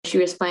she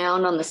was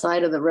found on the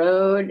side of the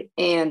road.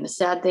 And the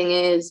sad thing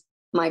is,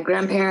 my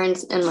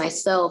grandparents and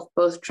myself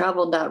both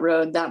traveled that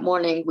road that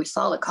morning. We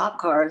saw the cop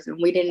cars and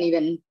we didn't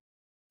even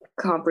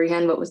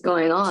comprehend what was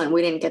going on.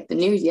 We didn't get the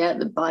news yet.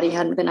 The body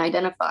hadn't been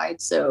identified.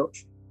 So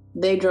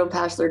they drove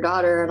past their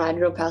daughter and I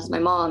drove past my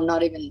mom,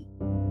 not even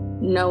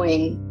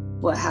knowing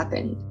what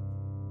happened.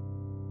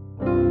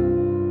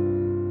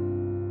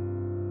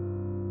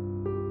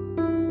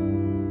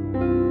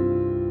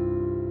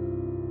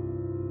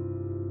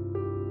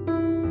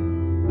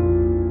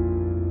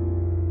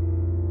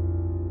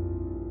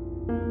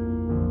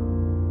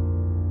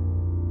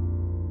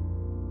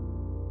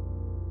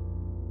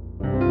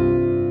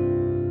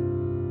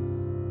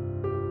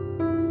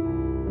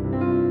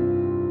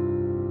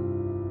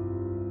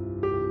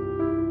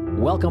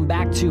 Welcome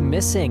back to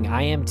Missing.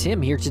 I am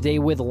Tim here today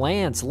with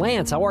Lance.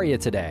 Lance, how are you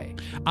today?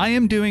 I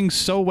am doing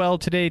so well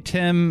today,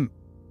 Tim.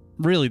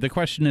 Really, the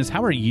question is,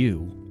 how are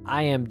you?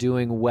 I am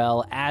doing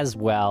well as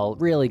well.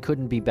 Really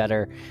couldn't be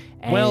better.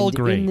 And well,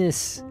 great. In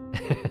this,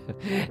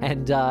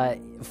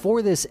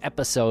 for this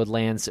episode,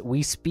 Lance,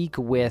 we speak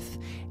with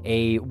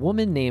a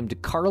woman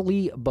named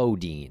Carly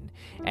Bodine,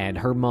 and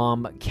her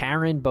mom,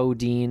 Karen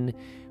Bodine,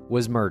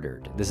 was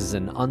murdered. This is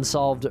an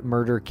unsolved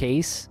murder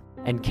case,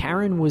 and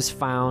Karen was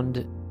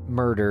found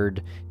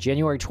murdered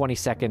January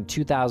 22nd,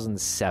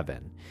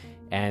 2007.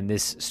 And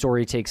this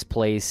story takes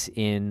place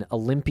in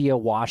Olympia,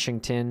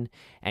 Washington,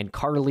 and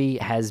Carly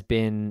has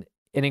been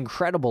an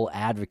incredible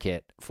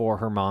advocate for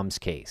her mom's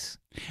case.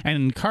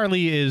 And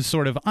Carly is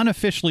sort of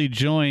unofficially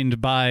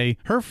joined by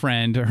her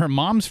friend, her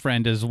mom's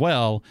friend as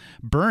well,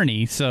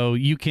 Bernie, so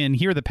you can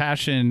hear the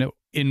passion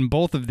in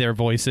both of their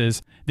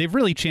voices. They've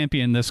really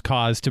championed this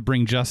cause to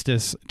bring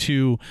justice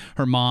to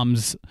her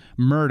mom's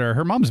murder,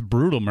 her mom's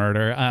brutal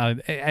murder,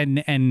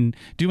 and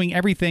doing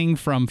everything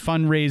from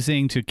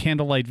fundraising to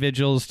candlelight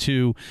vigils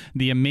to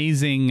the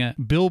amazing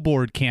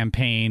billboard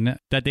campaign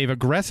that they've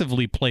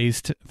aggressively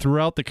placed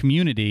throughout the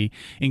community,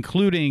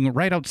 including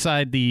right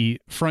outside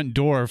the front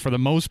door for the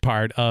most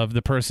part of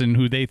the person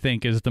who they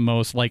think is the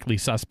most likely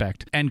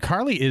suspect. And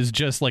Carly is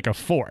just like a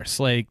force,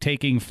 like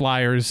taking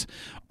flyers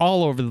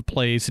all over the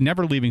place,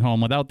 never leaving home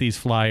without these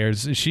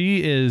flyers.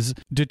 She is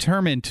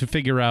determined to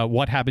figure out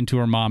what happened to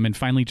her mom and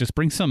finally just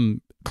bring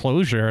some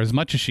closure as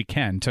much as she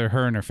can to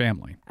her and her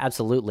family.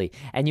 Absolutely.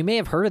 And you may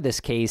have heard of this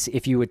case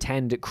if you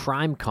attend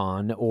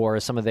CrimeCon or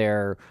some of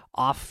their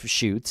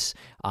offshoots.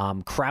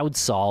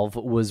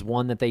 CrowdSolve was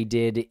one that they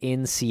did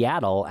in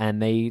Seattle, and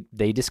they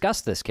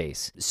discussed this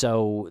case.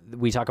 So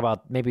we talk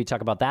about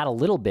that a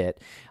little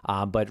bit,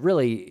 but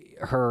really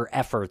her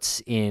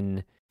efforts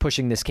in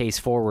pushing this case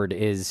forward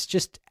is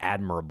just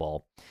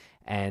admirable.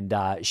 And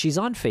she's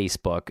on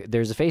Facebook.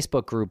 There's a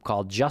Facebook group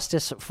called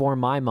Justice for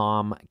My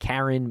Mom,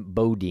 Karen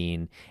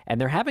Bodine, and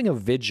they're having a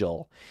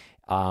vigil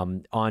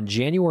on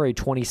January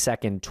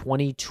 22nd,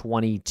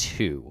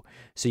 2022.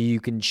 So you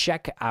can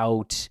check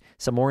out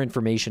some more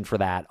information for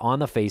that on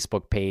the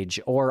Facebook page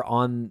or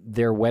on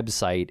their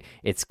website.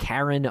 It's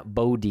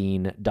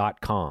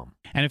KarenBodine.com.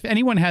 And if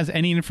anyone has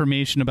any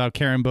information about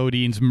Karen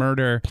Bodine's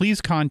murder, please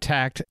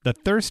contact the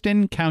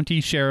Thurston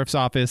County Sheriff's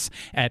Office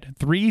at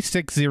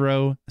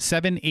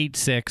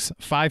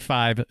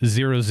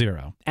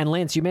 360-786-5500. And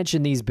Lance, you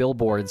mentioned these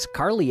billboards.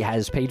 Carly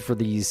has paid for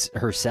these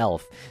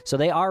herself. So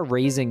they are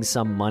raising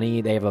some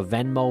money. They have a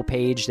Venmo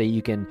page that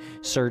you can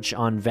search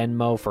on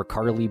Venmo for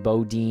Carly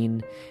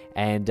Bodine,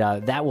 and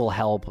that will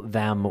help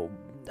them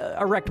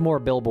erect more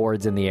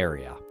billboards in the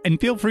area. And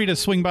feel free to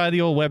swing by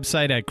the old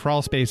website at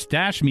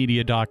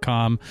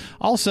crawlspace-media.com.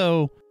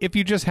 Also, if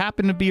you just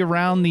happen to be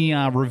around the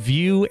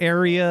review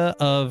area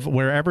of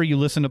wherever you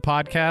listen to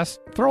podcasts,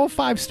 throw a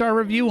 5-star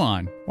review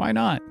on. Why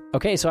not?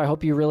 Okay, so I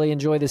hope you really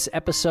enjoy this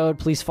episode.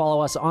 Please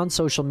follow us on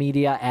social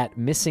media at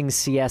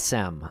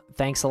MissingCSM.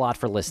 Thanks a lot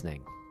for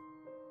listening.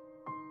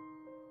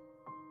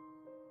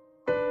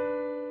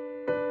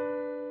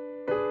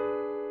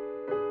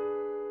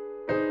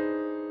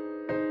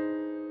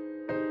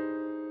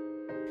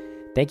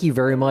 Thank you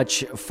very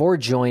much for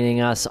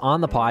joining us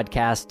on the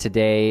podcast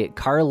today.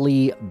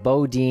 Carly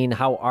Bodine,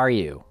 how are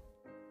you?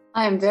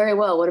 I am very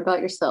well. What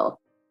about yourself?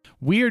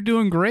 We are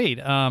doing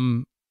great.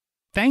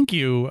 Thank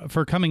you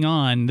for coming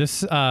on.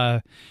 This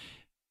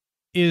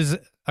is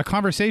a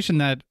conversation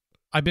that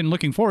I've been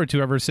looking forward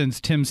to ever since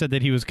Tim said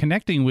that he was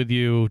connecting with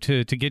you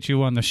to get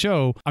you on the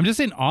show. I'm just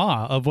in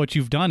awe of what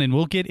you've done, and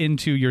we'll get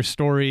into your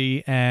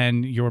story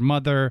and your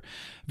mother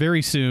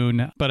very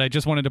soon. But I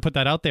just wanted to put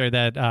that out there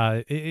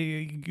that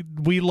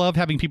we love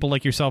having people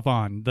like yourself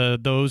on,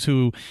 those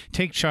who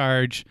take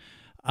charge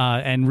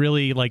and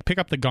really like pick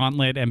up the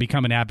gauntlet and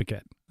become an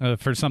advocate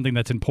for something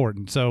that's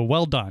important. So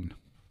well done.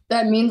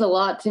 That means a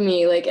lot to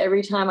me. Like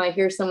every time I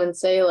hear someone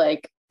say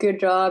like, good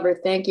job or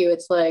thank you,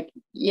 it's like,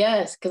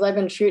 yes, because I've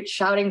been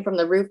shouting from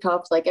the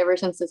rooftops like ever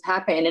since this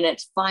happened, and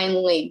it's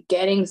finally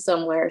getting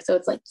somewhere. So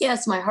it's like,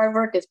 yes, my hard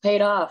work is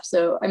paid off.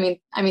 So I mean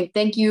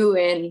thank you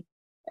and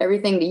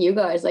everything to you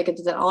guys. Like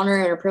it's an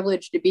honor and a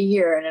privilege to be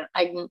here, and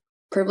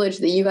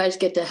privileged that you guys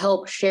get to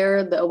help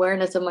share the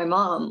awareness of my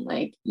mom.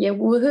 Like, yeah,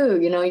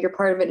 woohoo, you're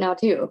part of it now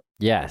too.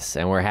 Yes,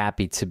 and we're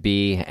happy to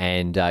be.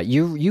 And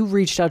you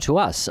reached out to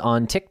us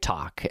on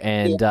TikTok,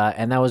 and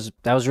that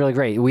was really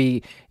great.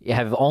 We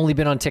have only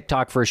been on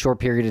TikTok for a short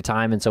period of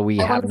time, and so we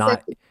have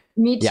not.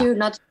 Me too,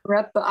 not to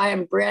interrupt, but I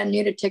am brand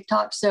new to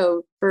TikTok.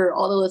 So for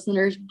all the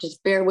listeners,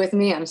 just bear with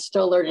me. I'm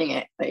still learning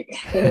it. Like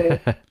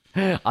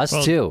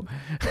Us too.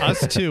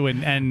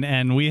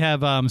 And we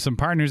have some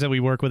partners that we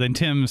work with, and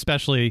Tim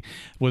especially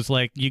was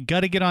like, you got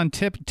to get on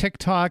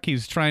TikTok.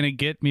 He's trying to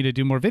get me to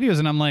do more videos,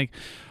 and I'm like,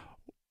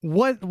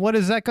 what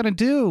is that going to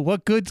do?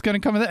 What good's going to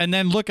come of that? And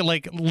then look at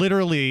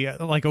literally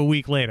like a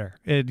week later,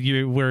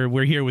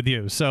 we're here with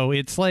you. So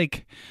it's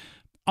like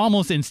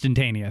almost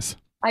instantaneous.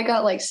 I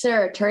got like,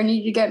 Sarah, turn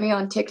you to get me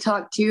on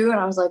TikTok too. And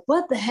I was like,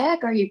 what the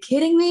heck? Are you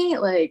kidding me?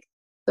 Like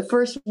the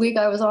first week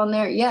I was on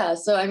there. Yeah.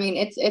 So, I mean,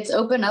 it's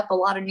opened up a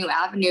lot of new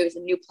avenues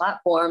and new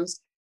platforms.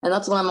 And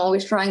that's what I'm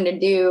always trying to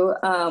do.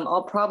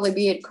 I'll probably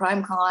be at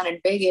CrimeCon in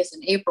Vegas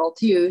in April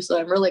too. So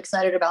I'm really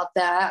excited about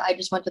that. I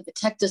just went to the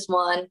Texas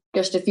one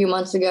just a few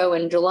months ago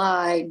in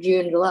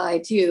June,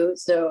 July too.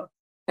 So,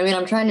 I mean,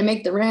 I'm trying to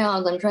make the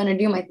rounds. I'm trying to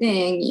do my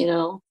thing,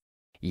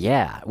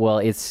 Yeah, well,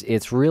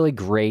 it's really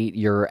great,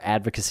 your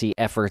advocacy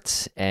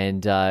efforts,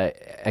 and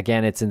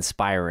again, it's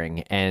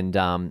inspiring. And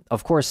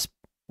of course,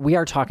 we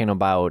are talking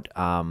about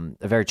a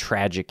very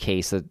tragic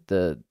case,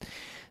 the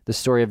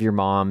story of your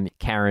mom,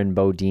 Karen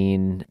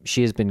Bodine.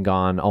 She has been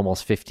gone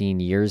almost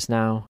 15 years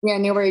now. Yeah,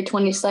 January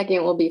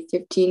 22nd will be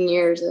 15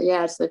 years.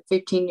 Yeah, it's the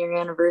 15-year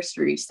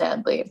anniversary,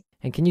 sadly.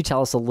 And can you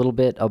tell us a little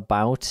bit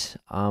about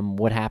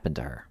what happened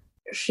to her?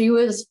 She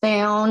was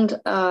found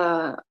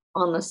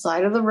on the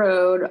side of the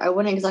road. I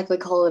wouldn't exactly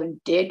call it a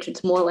ditch.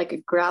 It's more like a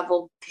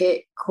gravel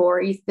pit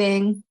quarry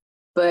thing,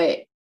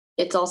 but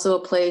it's also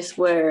a place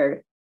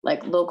where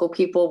like local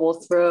people will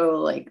throw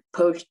like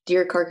poached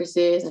deer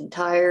carcasses and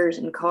tires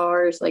and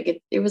cars.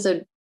 Like it was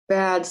a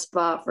bad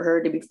spot for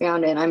her to be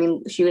found in. I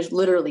mean, she was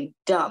literally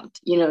dumped.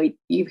 You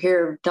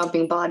hear of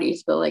dumping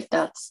bodies, but like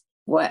that's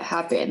what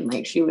happened.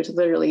 Like she was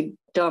literally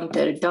dumped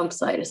at a dump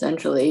site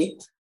essentially.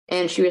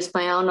 And she was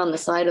found on the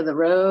side of the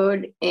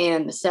road.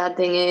 And the sad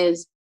thing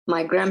is,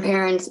 my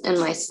grandparents and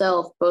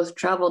myself both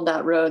traveled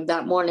that road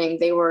that morning.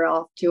 They were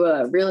off to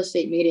a real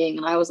estate meeting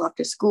and I was off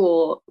to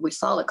school. We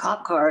saw the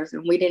cop cars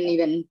and we didn't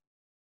even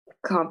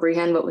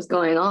comprehend what was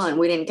going on.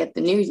 We didn't get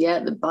the news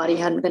yet. The body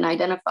hadn't been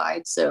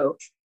identified. So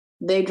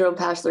they drove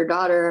past their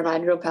daughter and I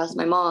drove past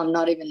my mom,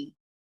 not even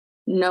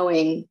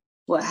knowing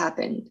what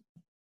happened.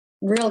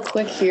 Real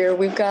quick here,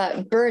 we've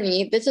got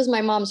Bernie. This is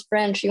my mom's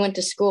friend she went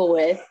to school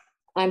with.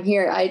 I'm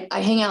here. I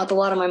hang out with a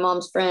lot of my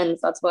mom's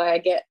friends. That's why I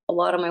get a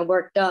lot of my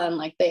work done.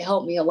 Like they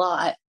help me a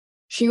lot.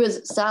 She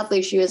was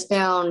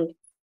found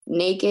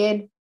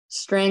naked,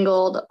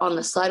 strangled on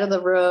the side of the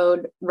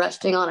road,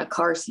 resting on a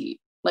car seat.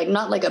 Like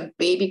not like a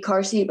baby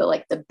car seat, but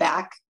like the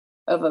back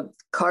of a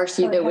car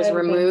seat that was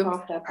removed.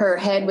 Her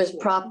head was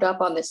propped up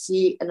on the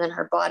seat and then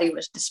her body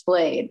was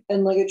displayed.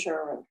 And ligature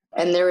around.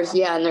 And there's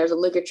a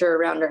ligature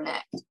around her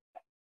neck.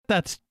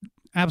 That's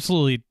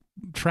absolutely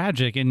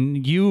tragic.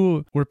 And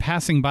you were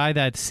passing by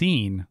that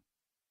scene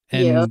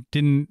and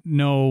didn't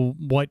know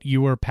what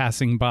you were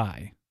passing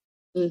by.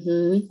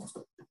 Mm-hmm.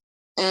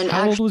 And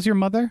how old was your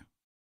mother?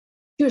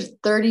 She was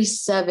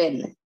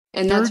 37.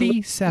 And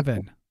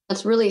 37.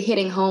 That's really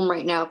hitting home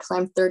right now because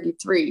I'm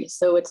 33.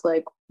 So it's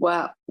like,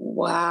 wow.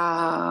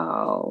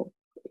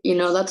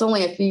 That's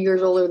only a few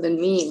years older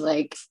than me.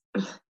 Like,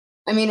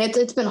 I mean,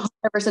 it's been hard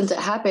ever since it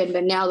happened,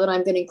 but now that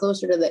I'm getting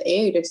closer to the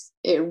age,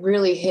 it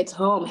really hits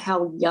home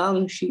how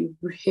young she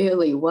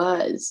really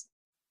was.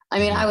 I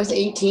mean, I was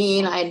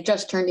 18. I had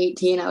just turned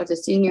 18. I was a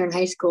senior in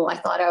high school. I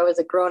thought I was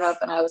a grown-up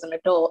and I was an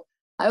adult.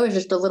 I was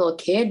just a little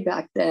kid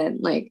back then.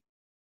 Like,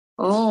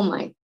 oh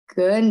my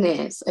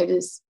goodness.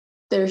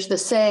 There's the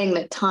saying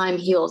that time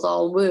heals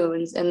all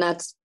wounds, and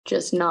that's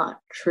just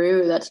not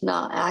true. That's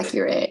not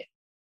accurate.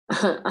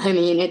 I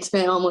mean, it's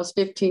been almost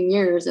 15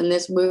 years and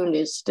this wound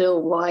is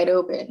still wide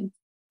open.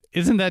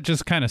 Isn't that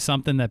just kind of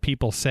something that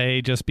people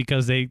say just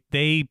because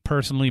they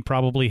personally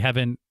probably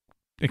haven't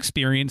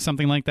experienced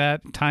something like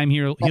that? Time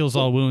heals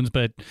all wounds,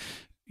 but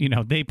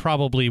they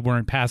probably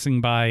weren't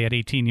passing by at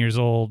 18 years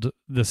old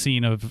the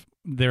scene of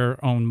their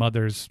own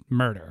mother's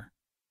murder.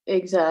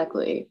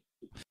 Exactly.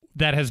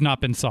 That has not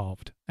been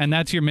solved. And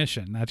that's your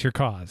mission. That's your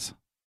cause.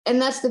 And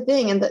that's the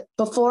thing. And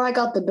before I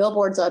got the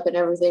billboards up and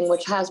everything,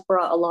 which has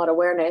brought a lot of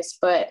awareness,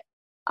 but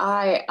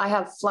I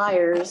have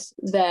flyers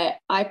that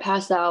I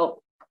pass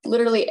out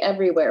literally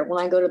everywhere. When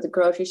I go to the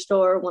grocery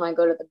store, when I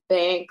go to the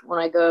bank, when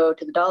I go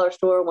to the dollar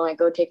store, when I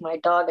go take my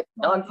dog at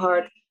the dog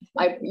park,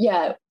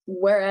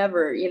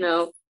 wherever,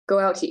 go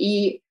out to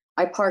eat,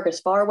 I park as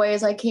far away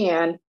as I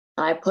can.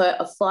 I put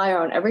a flyer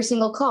on every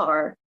single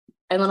car.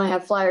 And then I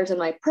have flyers in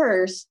my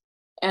purse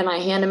and I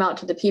hand them out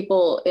to the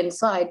people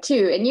inside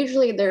too. And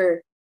usually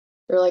they're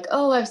like,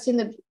 oh, I've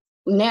seen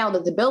now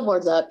that the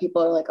billboard's up,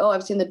 people are like, oh,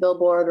 I've seen the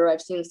billboard or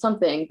I've seen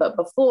something. But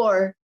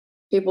before,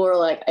 people were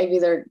like, I've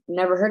either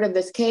never heard of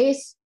this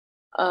case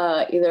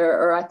either,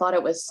 or I thought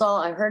it was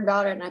solved. I heard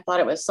about it and I thought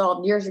it was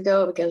solved years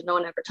ago because no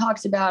one ever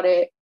talks about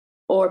it.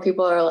 Or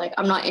people are like,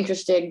 I'm not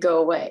interested, go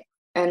away.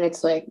 And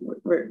it's like,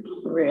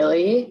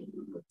 really?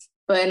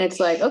 But and it's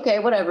like, okay,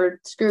 whatever,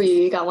 screw you.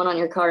 You got one on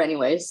your car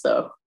anyways.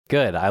 So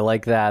Good. I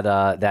like that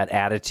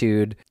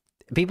attitude.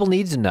 People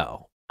need to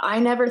know. I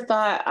never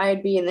thought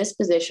I'd be in this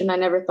position. I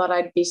never thought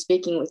I'd be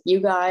speaking with you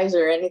guys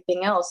or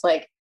anything else.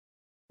 Like,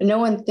 no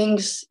one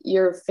thinks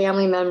your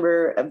family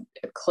member,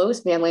 a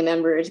close family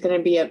member, is going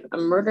to be a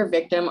murder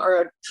victim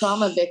or a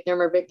trauma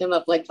victim or victim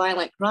of like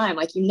violent crime.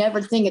 Like, you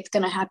never think it's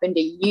going to happen to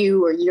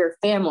you or your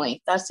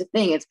family. That's the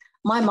thing. It's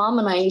my mom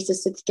and I used to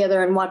sit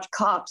together and watch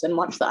Cops and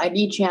watch the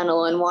ID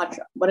channel and watch,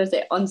 what is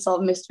it,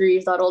 Unsolved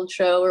Mysteries, that old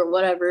show or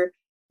whatever,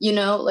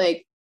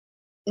 like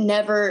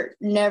never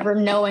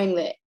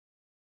knowing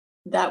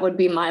that would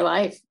be my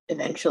life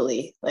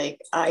eventually.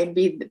 Like, I'd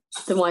be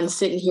the one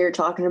sitting here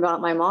talking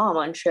about my mom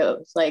on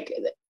shows. Like,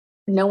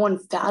 no one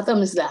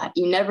fathoms that.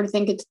 You never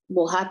think it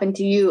will happen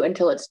to you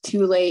until it's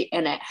too late,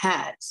 and it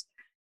has.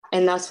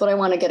 And that's what I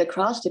want to get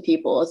across to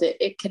people, is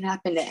it can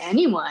happen to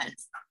anyone.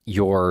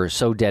 You're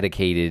so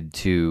dedicated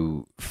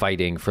to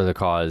fighting for the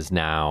cause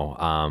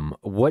now.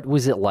 What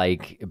was it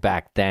like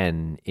back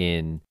then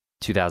in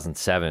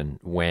 2007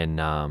 when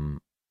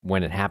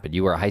it happened?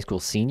 You were a high school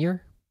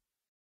senior?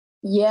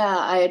 Yeah,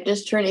 I had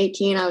just turned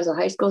 18. I was a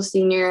high school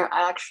senior.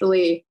 I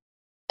actually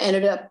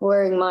ended up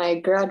wearing my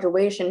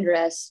graduation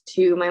dress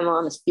to my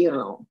mom's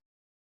funeral.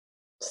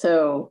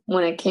 So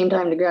when it came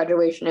time to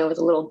graduation, it was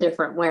a little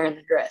different wearing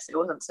the dress. It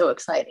wasn't so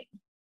exciting.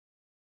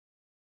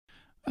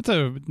 That's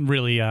a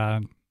really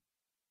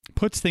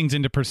puts things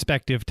into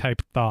perspective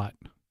type thought.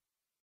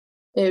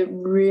 It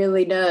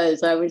really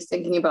does. I was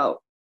thinking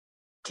about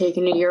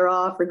taking a year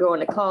off or going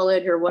to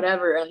college or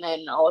whatever, and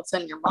then all of a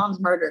sudden your mom's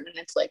murdered, and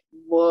it's like,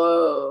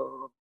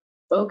 whoa,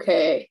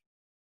 okay.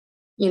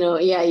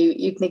 Yeah,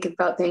 you think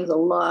about things a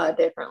lot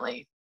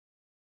differently.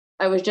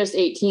 I was just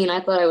 18.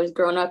 I thought I was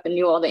grown up and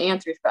knew all the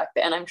answers back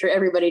then. I'm sure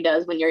everybody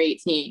does when you're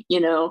 18,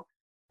 and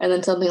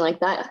then something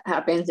like that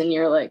happens and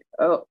you're like,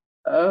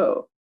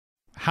 oh.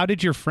 How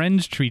did your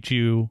friends treat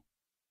you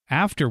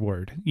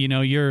afterward?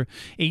 You're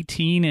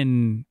 18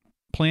 and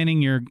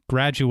planning your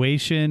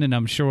graduation, and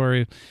I'm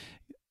sure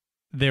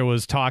there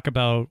was talk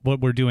about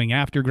what we're doing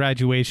after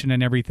graduation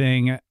and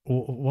everything.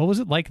 What was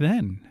it like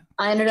then?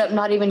 I ended up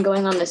not even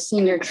going on the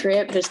senior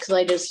trip just because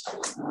I just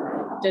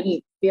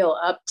didn't feel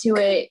up to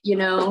it,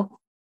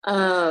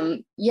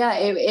 Yeah,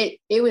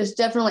 it was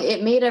definitely,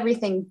 it made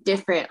everything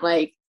different.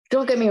 Like,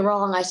 don't get me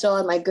wrong, I still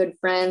had my good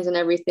friends and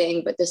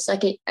everything, but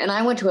and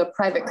I went to a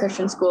private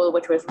Christian school,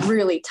 which was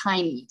really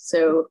tiny.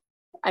 So,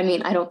 I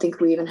mean, I don't think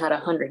we even had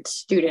 100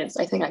 students.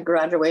 I think I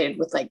graduated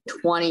with like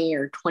 20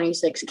 or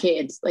 26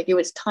 kids. Like, it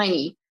was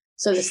tiny.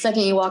 So the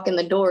second you walk in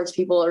the doors,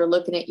 people are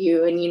looking at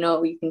you, and,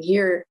 you can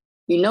hear,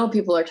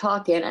 people are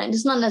talking, and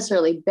it's not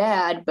necessarily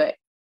bad, but,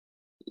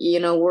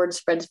 word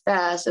spreads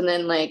fast. And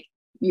then like,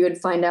 you would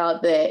find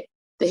out that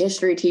the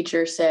history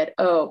teacher said,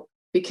 oh,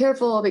 be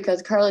careful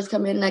because Carla's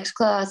coming in next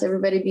class.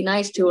 Everybody be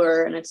nice to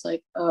her. And it's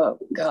like, oh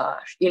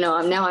gosh,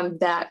 I'm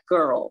that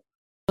girl.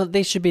 Well,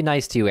 they should be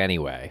nice to you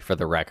anyway, for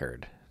the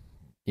record,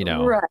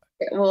 Right.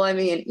 Well, I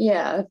mean,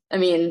 yeah. I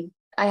mean,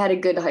 I had a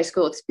good high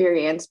school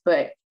experience,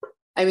 but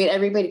I mean,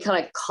 everybody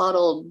kind of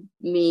coddled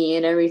me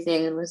and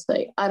everything, and was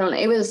like, I don't know.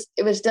 It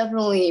was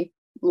definitely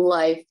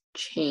life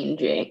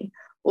changing.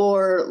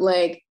 Or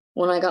like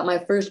when I got my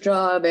first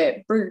job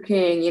at Burger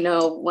King,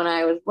 when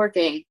I was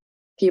working,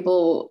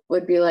 people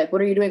would be like,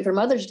 what are you doing for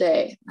Mother's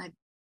Day? I'd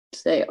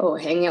say, oh,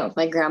 hanging out with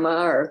my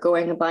grandma or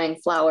going and buying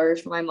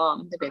flowers for my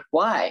mom. They'd be like,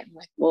 why? I'm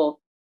like, well,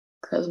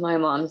 because my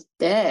mom's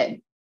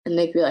dead. And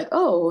they'd be like,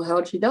 oh,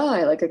 how'd she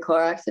die? Like a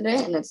car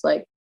accident? And it's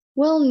like,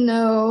 well,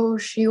 no,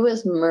 she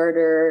was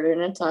murdered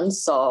and it's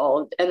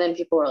unsolved. And then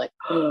people were like,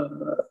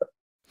 So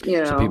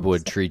people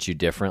would treat you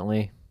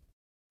differently?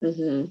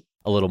 Mm-hmm.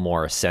 A little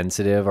more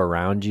sensitive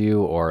around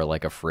you, or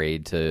like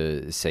afraid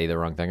to say the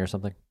wrong thing or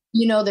something?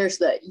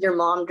 There's your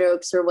mom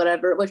jokes or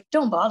whatever, which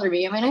don't bother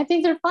me. I mean, I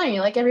think they're funny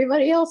like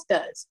everybody else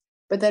does.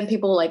 But then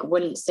people like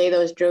wouldn't say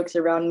those jokes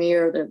around me,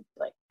 or they're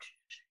like,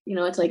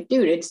 it's like,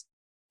 dude,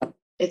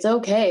 it's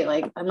okay.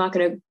 Like, I'm not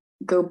going to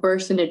go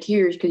burst into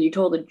tears because you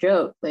told a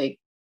joke. Like,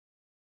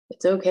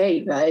 it's okay,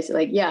 you guys.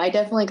 Like, yeah, I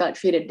definitely got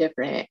treated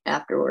different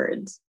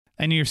afterwards.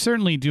 And you're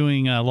certainly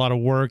doing a lot of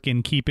work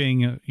in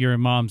keeping your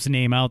mom's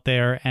name out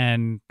there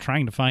and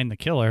trying to find the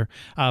killer.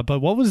 But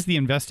what was the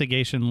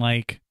investigation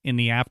like in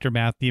the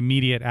aftermath, the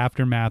immediate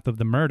aftermath of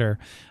the murder?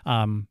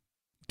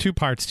 Two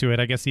parts to it,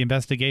 I guess, the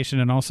investigation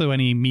and also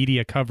any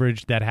media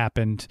coverage that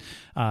happened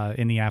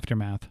in the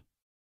aftermath.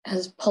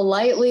 As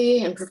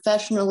politely and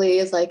professionally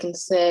as I can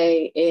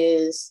say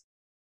is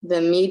the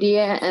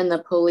media and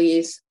the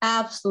police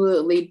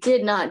absolutely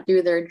did not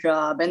do their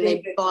job, and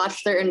they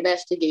botched their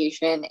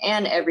investigation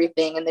and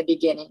everything in the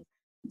beginning.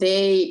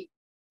 They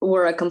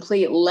were a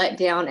complete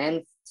letdown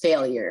and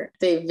failure.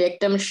 They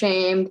victim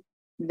shamed.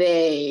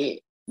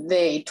 They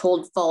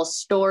told false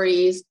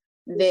stories.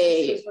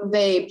 They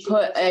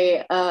put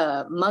a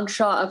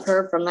mugshot of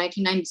her from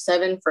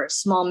 1997 for a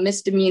small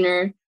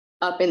misdemeanor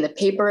up in the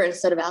paper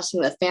instead of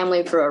asking the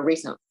family for a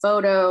recent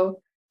photo.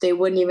 They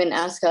wouldn't even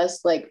ask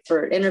us like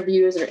for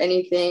interviews or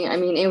anything. I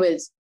mean, it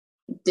was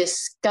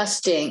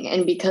disgusting.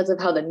 And because of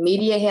how the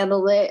media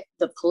handled it,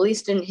 the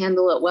police didn't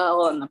handle it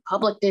well, and the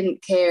public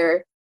didn't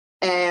care.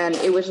 And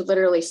it was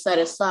literally set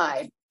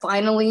aside.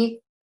 Finally,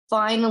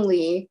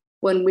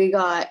 when we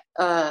got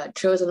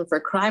chosen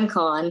for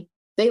CrimeCon,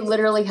 they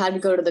literally had to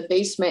go to the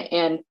basement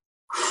and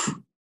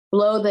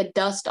blow the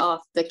dust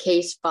off the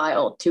case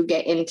file to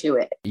get into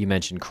it. You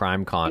mentioned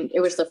CrimeCon.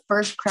 It was the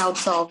first crowd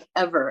solve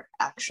ever,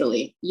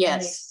 actually.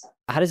 Yes.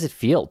 How does it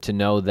feel to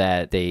know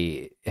that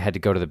they had to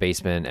go to the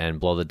basement and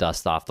blow the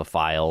dust off the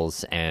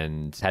files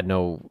and had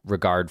no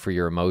regard for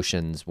your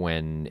emotions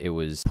when it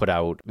was put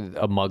out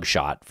a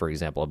mugshot, for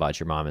example, about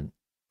your mom? And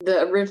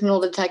the original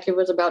detective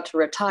was about to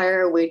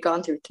retire. We'd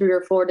gone through 3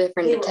 or 4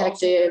 different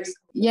detectives.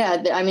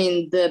 Yeah, I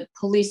mean, the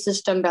police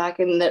system back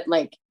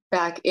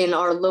in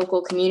our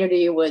local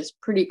community was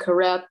pretty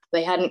corrupt.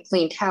 They hadn't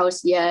cleaned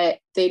house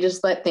yet. They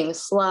just let things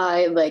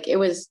slide. Like,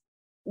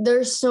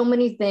 there's so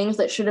many things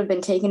that should have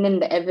been taken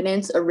into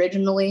evidence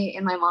originally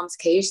in my mom's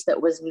case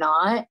that was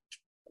not,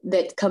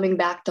 that's coming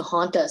back to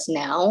haunt us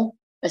now,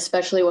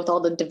 especially with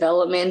all the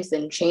developments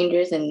and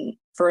changes in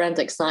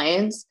forensic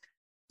science.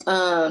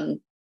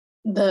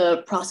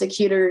 The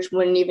prosecutors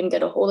wouldn't even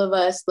get a hold of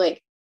us.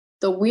 Like,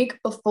 the week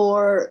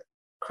before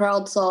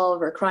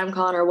CrowdSolve or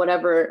CrimeCon or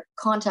whatever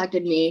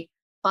contacted me,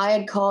 I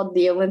had called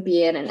the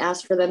Olympian and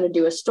asked for them to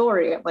do a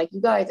story. I'm like,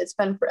 you guys, it's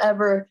been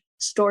forever.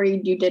 The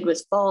story you did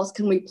was false.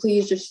 Can we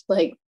please just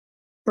like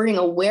bring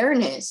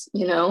awareness,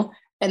 you know?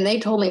 And they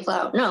told me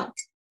flat out, no.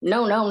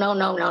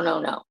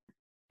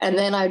 And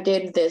then I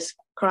did this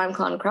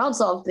CrimeCon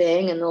CrowdSolve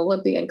thing, and the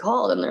Olympian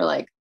called and they're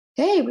like,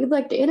 hey, we'd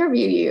like to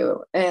interview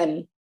you.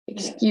 And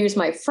excuse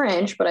my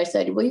French, but I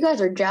said, well, you guys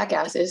are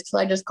jackasses because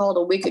I just called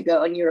a week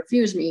ago and you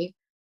refused me.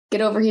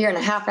 Get over here in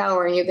a half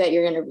hour and you get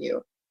your interview.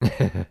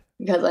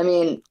 Because, I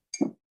mean,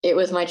 it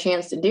was my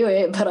chance to do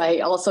it, but I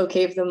also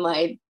gave them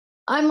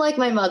I'm like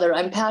my mother.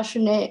 I'm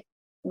passionate,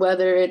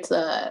 whether it's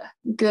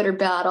good or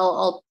bad.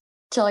 I'll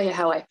tell you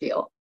how I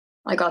feel.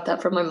 I got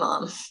that from my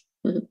mom.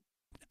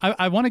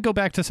 I want to go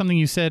back to something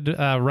you said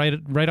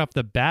right off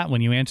the bat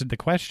when you answered the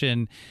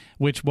question,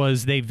 which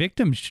was they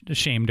victim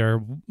shamed her.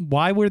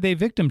 Why were they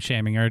victim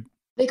shaming her?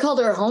 They called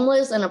her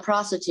homeless and a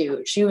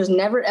prostitute. She was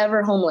never,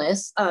 ever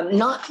homeless.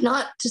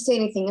 Not to say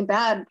anything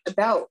bad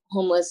about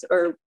homeless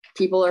or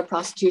people or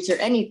prostitutes or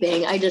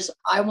anything.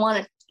 I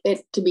wanted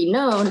it to be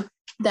known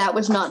that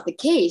was not the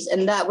case.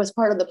 And that was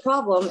part of the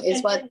problem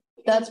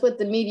that's what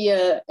the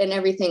media and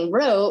everything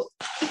wrote.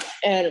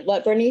 And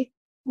what, Bernie?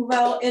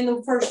 Well, in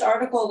the first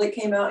article that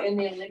came out in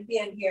the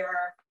Olympian here,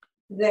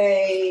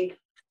 they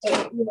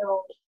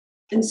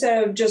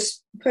instead of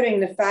just putting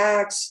the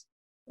facts,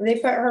 they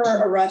put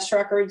her arrest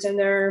records in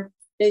there.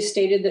 They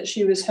stated that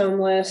she was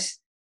homeless.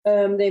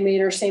 They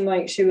made her seem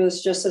like she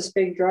was just this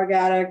big drug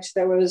addict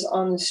that was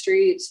on the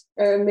streets.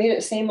 Made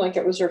it seem like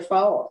it was her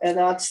fault. And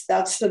that's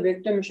the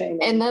victim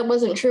shaming. And that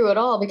wasn't true at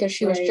all, because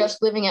she was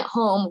just living at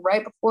home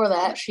right before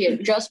that. She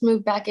had just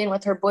moved back in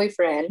with her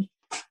boyfriend.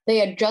 They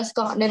had just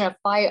gotten in a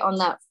fight on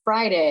that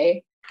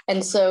Friday.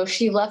 And so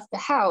she left the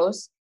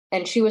house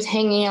and she was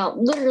hanging out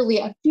literally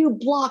a few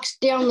blocks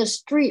down the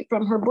street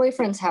from her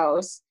boyfriend's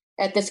house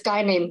at this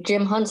guy named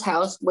Jim Hunt's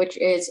house, which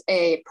is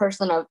a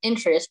person of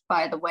interest,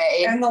 by the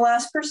way. And the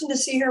last person to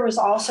see her was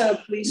also a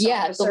police officer.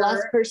 Yeah, the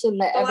last person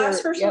that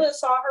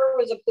saw her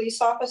was a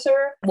police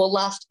officer. Well,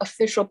 last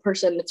official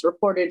person that's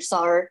reported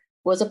saw her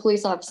was a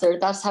police officer.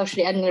 That's how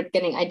she ended up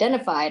getting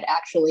identified,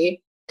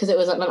 actually, because it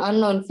was an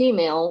unknown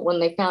female when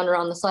they found her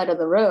on the side of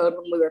the road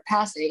when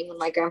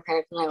my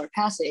grandparents and I were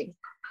passing.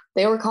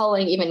 They were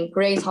calling even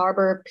Grays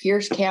Harbor,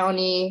 Pierce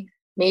County,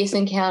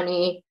 Mason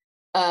County,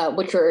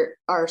 which are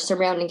our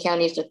surrounding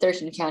counties to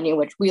Thurston County,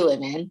 which we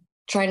live in,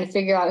 trying to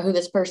figure out who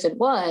this person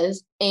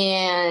was.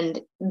 And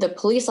the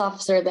police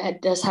officer that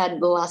had just had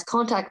the last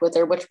contact with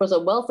her, which was a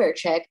welfare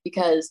check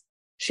because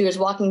she was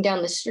walking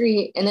down the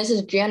street. And this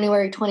is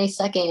January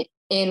 22nd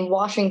in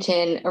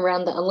Washington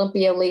around the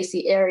Olympia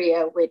Lacey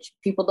area, which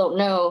people don't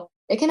know.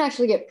 It can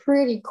actually get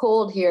pretty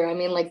cold here. I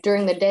mean, like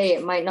during the day,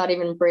 it might not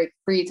even break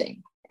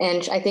freezing.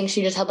 And I think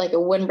she just had like a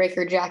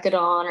windbreaker jacket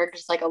on or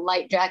just like a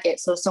light jacket.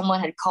 So someone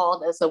had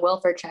called as a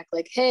welfare check,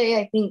 like, hey,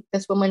 I think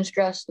this woman's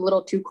dressed a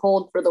little too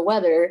cold for the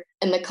weather.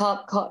 And the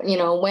cop,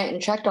 went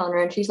and checked on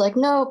her and she's like,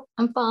 no,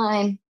 I'm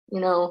fine.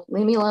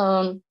 Leave me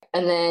alone.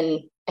 And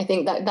then I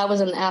think that was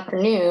in the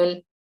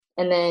afternoon.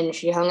 And then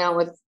she hung out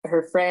with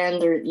her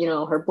friends or,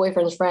 her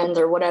boyfriend's friends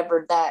or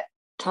whatever that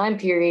time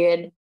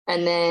period.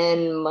 And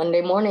then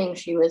Monday morning,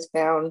 she was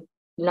found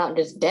not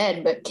just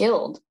dead, but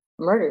killed,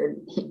 murdered.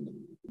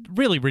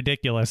 Really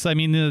ridiculous. I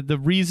mean, the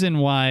reason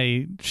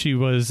why she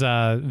was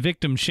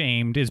victim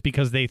shamed is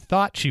because they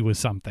thought she was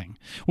something,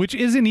 which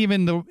isn't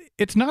even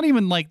that's not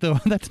even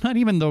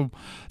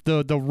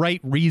the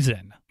right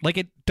reason. Like,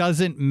 it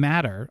doesn't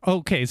matter.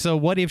 Okay, so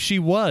what if she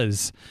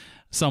was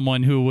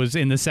someone who was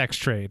in the sex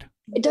trade?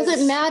 It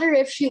doesn't matter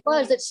if she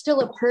was, it's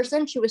still a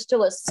person. She was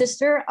still a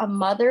sister, a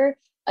mother,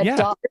 a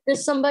daughter to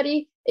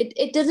somebody.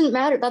 It doesn't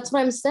matter. That's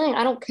what I'm saying.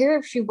 I don't care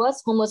if she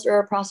was homeless or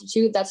a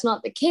prostitute. That's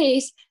not the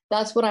case.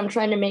 That's what I'm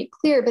trying to make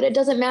clear. But it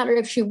doesn't matter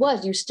if she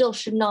was. You still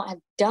should not have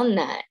done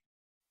that.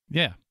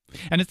 Yeah.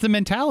 And it's the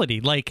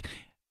mentality. Like,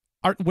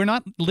 we're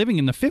not living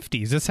in the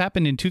 50s. This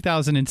happened in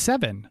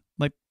 2007.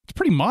 Like, it's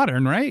pretty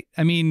modern, right?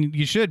 I mean,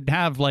 you should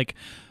have, like,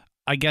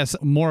 I guess,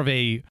 more of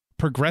a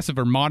progressive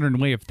or modern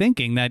way of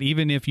thinking that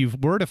even if you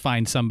were to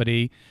find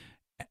somebody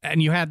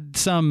and you had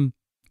some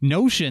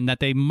notion that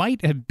they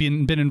might have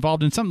been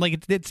involved in something,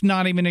 like, it's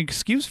not even an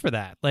excuse for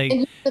that. Like,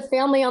 and the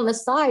family on the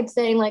side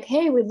saying like,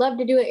 hey, we'd love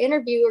to do an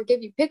interview or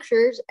give you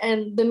pictures,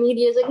 and the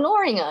media is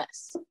ignoring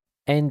us.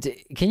 And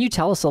can you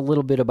tell us a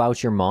little bit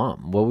about your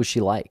mom? What was she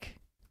like?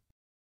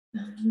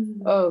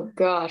 Oh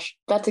gosh,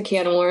 that's a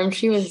can of worms.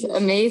 She was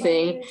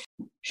amazing.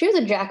 She was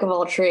a jack of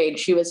all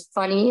trades. She was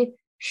funny.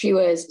 She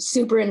was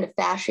super into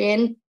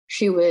fashion.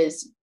 She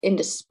was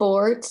into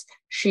sports.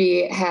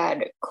 She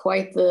had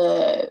quite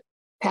the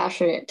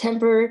passionate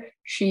temper.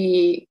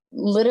 She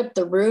lit up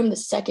the room the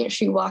second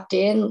she walked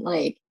in.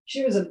 Like,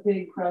 she was a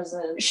big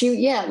presence.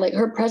 Like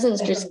her presence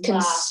and just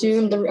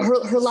consumed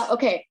her laugh.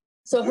 Okay,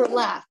 so her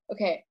laugh.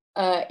 Okay,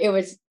 it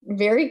was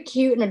very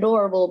cute and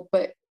adorable,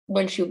 but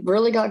when she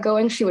really got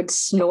going, she would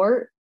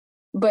snort.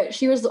 But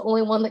she was the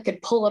only one that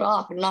could pull it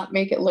off and not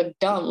make it look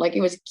dumb. Like,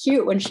 it was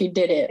cute when she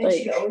did it. And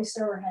like, she'd always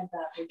throw her head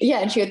back. Yeah,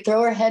 and she would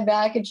throw her head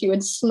back and she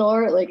would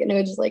snort. Like, and it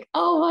was just like,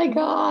 oh my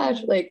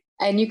gosh. Like,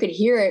 and you could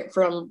hear it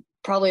from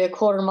probably a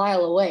quarter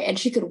mile away. And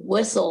she could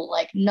whistle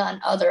like none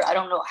other. I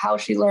don't know how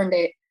she learned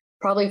it,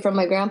 probably from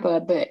my grandpa,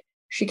 but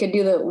she could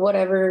do the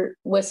whatever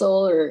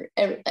whistle or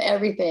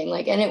everything.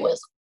 Like, and it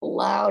was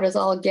loud as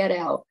all get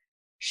out.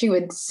 She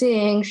would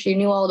sing. She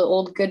knew all the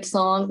old good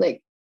songs.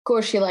 Like, of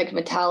course, she liked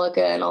Metallica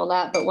and all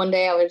that. But one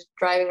day I was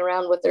driving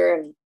around with her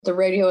and the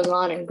radio was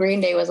on and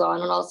Green Day was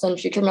on. And all of a sudden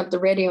she turned up the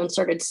radio and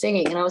started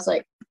singing. And I was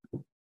like,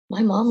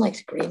 my mom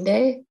likes Green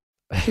Day?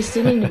 She's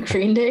singing to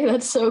Green Day?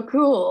 That's so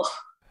cool.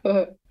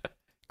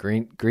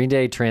 Green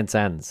Day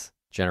transcends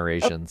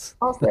generations.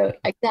 Also,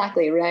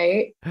 exactly,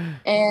 right?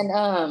 And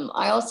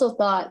I also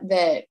thought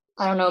that,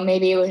 I don't know,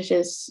 maybe it was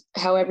just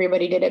how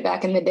everybody did it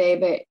back in the day,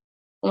 but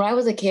when I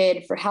was a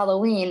kid for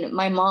Halloween,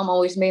 my mom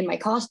always made my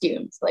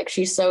costumes. Like,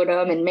 she sewed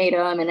them and made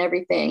them and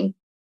everything.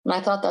 And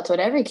I thought that's what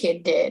every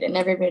kid did. And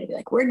everybody would be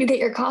like, where'd you get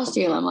your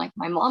costume? I'm like,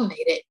 my mom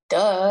made it.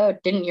 Duh.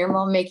 Didn't your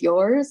mom make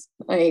yours?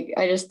 Like,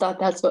 I just thought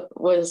that's what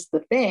was the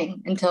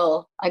thing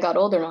until I got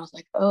older and I was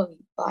like, oh,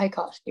 you buy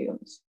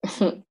costumes.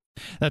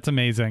 That's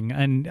amazing.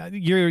 And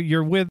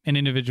you're with an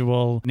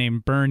individual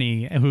named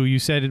Bernie, who you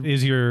said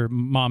is your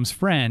mom's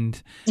friend.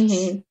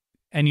 Mm-hmm.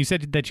 And you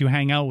said that you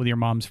hang out with your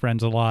mom's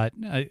friends a lot.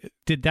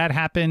 Did that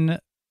happen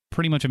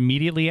pretty much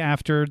immediately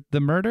after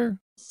the murder?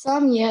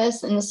 Some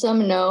yes and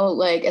some no.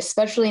 Like,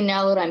 especially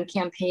now that I'm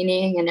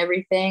campaigning and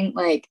everything,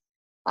 like,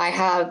 I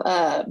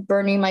have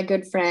Bernie, my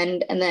good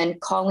friend, and then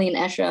Colleen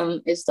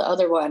Esham is the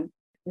other one.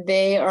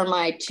 They are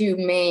my two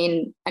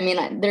main, I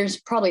mean,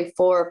 there's probably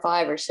 4 or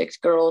 5 or 6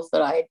 girls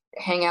that I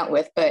hang out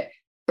with, but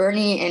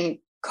Bernie and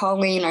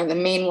Colleen are the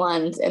main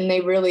ones, and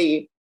they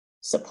really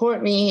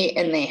support me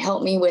and they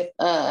help me with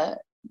the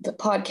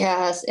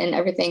podcast and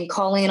everything.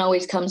 Colleen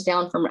always comes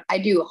down from, I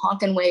do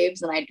honkin'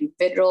 waves and I do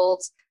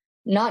vigils,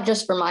 not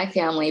just for my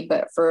family,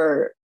 but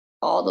for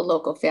all the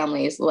local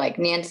families like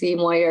Nancy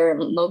Moyer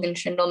and Logan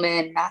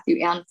Schindelman, Matthew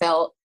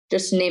Anfelt,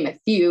 just to name a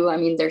few. I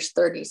mean, there's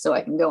 30, so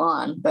I can go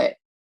on, but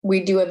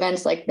we do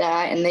events like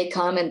that and they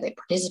come and they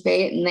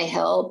participate and they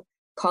help.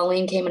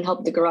 Colleen came and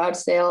helped the garage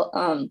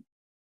sale.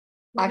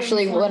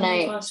 Actually, when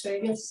Las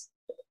Vegas.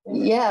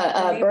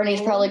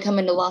 Bernie's probably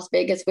coming to Las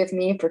Vegas with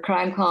me for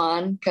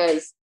CrimeCon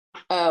because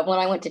when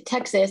I went to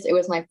Texas, it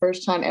was my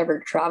first time ever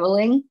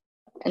traveling.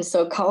 And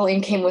so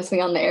Colleen came with me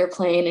on the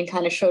airplane and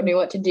kind of showed me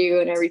what to do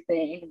and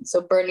everything.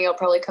 So Bernie will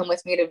probably come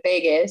with me to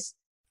Vegas.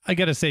 I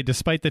got to say,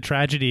 despite the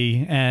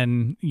tragedy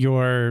and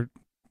your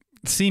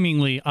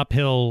seemingly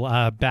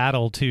uphill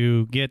battle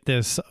to get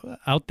this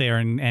out there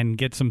and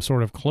get some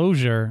sort of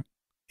closure,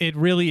 it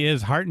really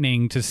is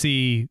heartening to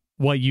see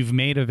what you've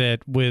made of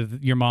it with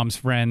your mom's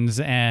friends.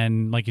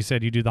 And like you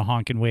said, you do the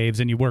honkin' waves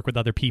and you work with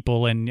other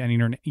people and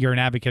you're an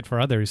advocate for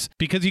others,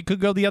 because you could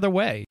go the other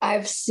way.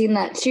 I've seen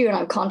that too. And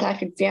I've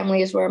contacted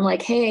families where I'm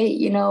like, hey,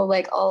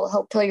 like, I'll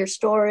help tell your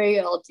story.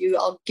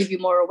 I'll give you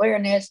more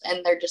awareness.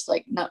 And they're just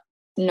like,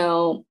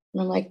 no.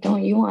 And I'm like,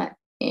 don't you want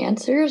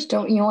answers?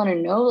 Don't you want to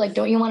know? Like,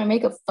 don't you want to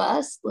make a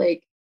fuss?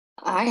 Like,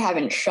 I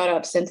haven't shut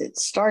up since it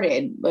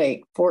started,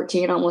 like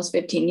 14, almost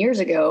 15 years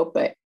ago.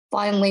 But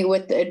finally,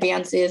 with the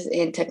advances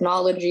in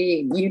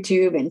technology and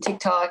YouTube and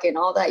TikTok and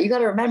all that, you got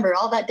to remember,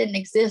 all that didn't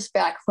exist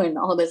back when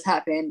all this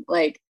happened.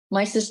 Like,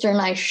 my sister and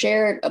I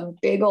shared a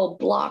big old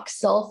block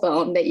cell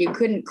phone that you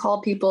couldn't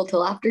call people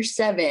till after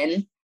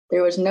 7.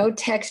 There was no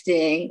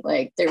texting,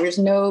 like there was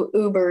no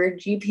Uber,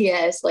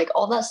 GPS, like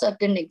all that stuff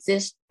didn't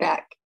exist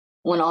back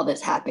when all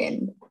this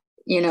happened.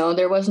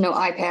 There was no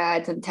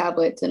iPads and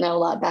tablets and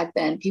all that back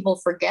then. People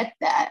forget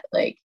that.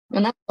 Like,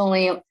 and that's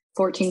only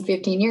 14,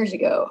 15 years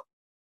ago.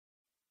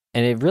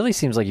 And it really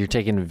seems like you're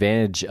taking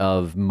advantage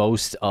of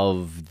most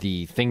of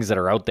the things that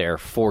are out there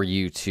for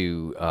you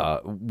to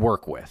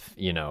work with,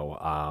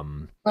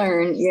 Learn,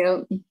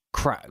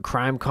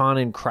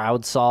 CrimeCon and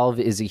CrowdSolve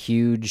is a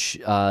huge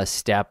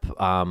step.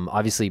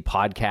 Obviously,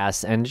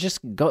 podcasts and just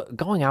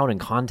going out and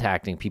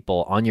contacting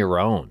people on your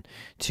own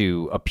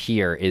to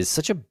appear is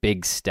such a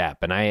big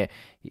step. And I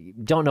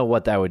don't know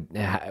what that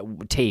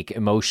would take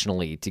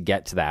emotionally to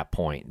get to that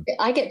point.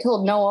 I get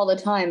told no all the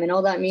time. And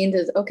all that means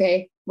is,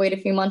 okay, wait a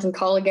few months and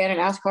call again and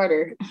ask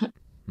harder.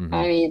 Mm-hmm.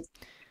 I mean,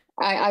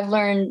 I've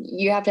learned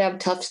you have to have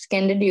tough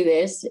skin to do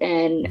this.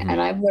 And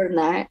I've learned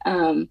that.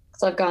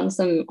 So I've gotten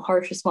some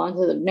harsh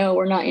responses of, no,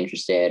 we're not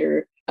interested.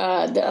 Or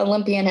the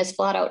Olympian has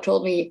flat out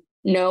told me,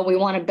 no, we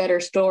want a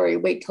better story.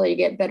 Wait till you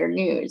get better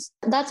news.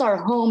 That's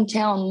our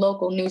hometown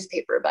local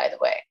newspaper, by the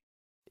way.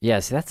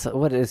 Yes, that's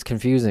what is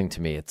confusing to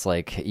me. It's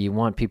like you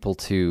want people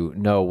to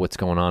know what's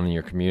going on in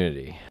your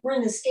community. We're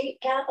in the state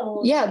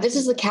capital. Yeah, this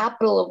is the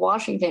capital of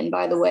Washington,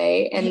 by the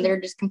way, and they're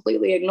just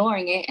completely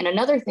ignoring it. And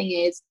another thing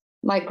is,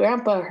 my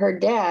grandpa, her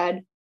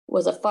dad,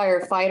 was a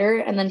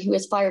firefighter, and then he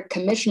was fire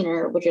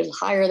commissioner, which is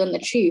higher than the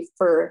chief,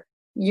 for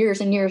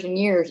years and years and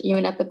years,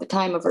 even up at the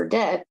time of her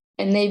death.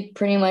 And they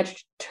pretty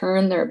much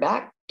turned their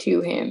back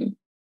to him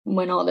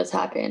when all this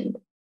happened.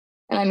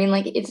 And I mean,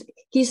 like,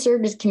 he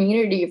served his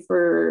community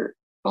for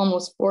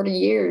almost 40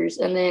 years,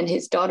 and then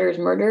his daughter is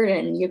murdered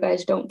and you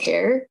guys don't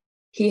care.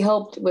 He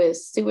helped with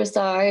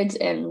suicides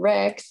and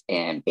wrecks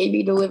and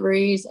baby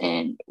deliveries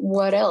and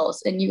what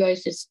else, and you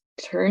guys just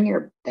turn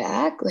your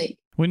back. Like,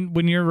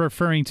 when you're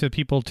referring to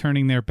people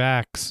turning their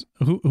backs,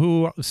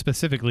 who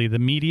specifically, the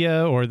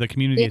media or the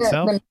community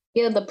itself?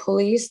 The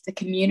police, the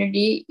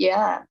community,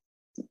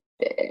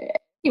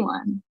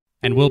 anyone.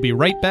 And we'll be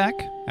right back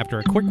after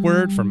a quick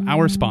word from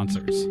our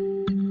sponsors.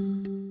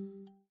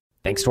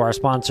 Thanks to our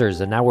sponsors,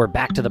 and now we're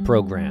back to the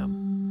program.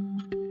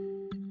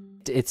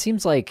 It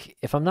seems like,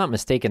 if I'm not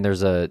mistaken,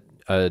 there's a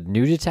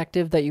new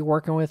detective that you're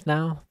working with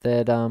now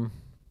that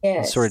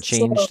sort of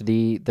changed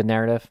the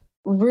narrative.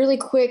 Really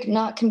quick,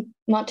 not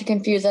to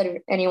confuse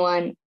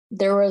anyone,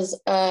 there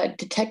was a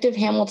Detective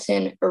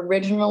Hamilton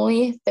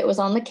originally that was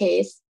on the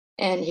case,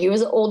 and he was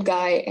an old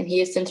guy, and he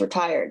has since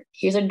retired.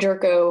 He's a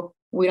jerko.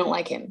 We don't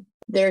like him.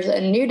 There's a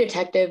new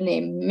detective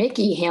named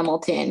Mickey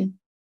Hamilton.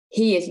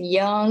 He is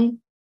young,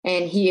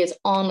 and he is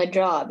on the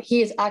job.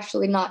 He is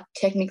actually not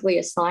technically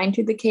assigned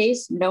to the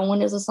case. No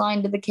one is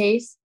assigned to the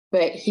case,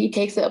 but he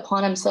takes it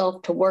upon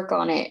himself to work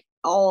on it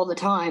all the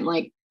time.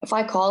 Like, if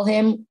I call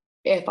him,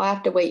 if I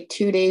have to wait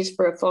 2 days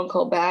for a phone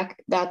call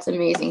back, that's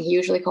amazing. He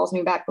usually calls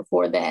me back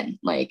before then.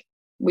 Like,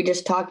 we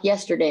just talked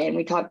yesterday and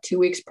we talked 2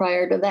 weeks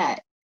prior to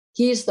that.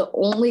 He's the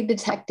only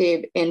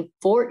detective in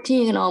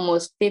 14,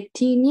 almost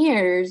 15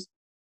 years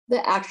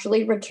that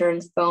actually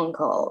returns phone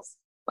calls.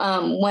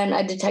 When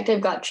a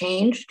detective got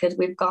changed, because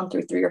we've gone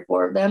through 3 or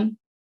 4 of them,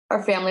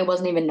 our family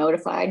wasn't even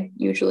notified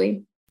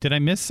usually. Did I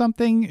miss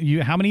something?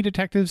 How many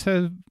detectives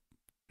have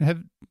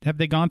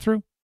they gone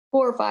through?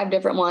 4 or 5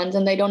 different ones,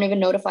 and they don't even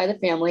notify the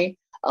family.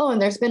 Oh,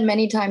 and there's been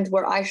many times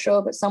where I show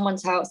up at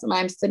someone's house and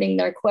I'm sitting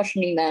there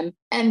questioning them,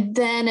 and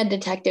then a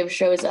detective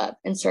shows up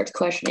and starts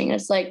questioning. And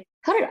it's like,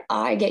 how did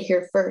I get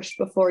here first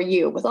before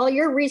you? With all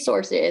your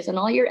resources and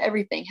all your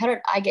everything, how did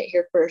I get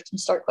here first and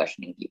start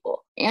questioning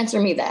people?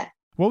 Answer me that.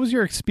 What was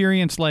your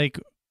experience like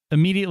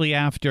immediately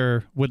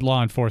after with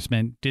law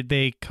enforcement? Did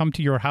they come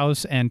to your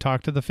house and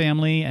talk to the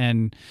family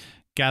and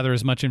gather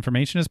as much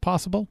information as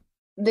possible?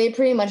 They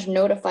pretty much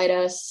notified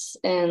us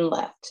and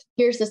left.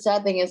 Here's the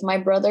sad thing is, my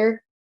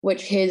brother,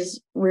 which his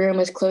room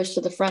is close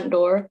to the front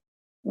door,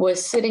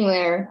 was sitting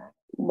there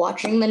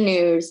watching the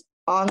news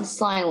on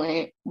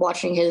silent,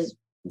 watching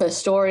the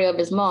story of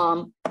his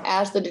mom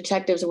as the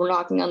detectives were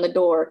knocking on the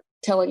door,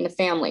 telling the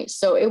family.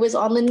 So it was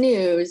on the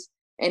news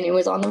and it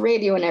was on the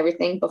radio and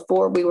everything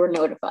before we were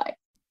notified.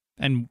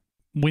 And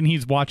when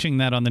he's watching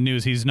that on the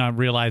news, he's not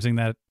realizing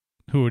that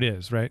who it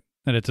is, right?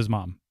 That it's his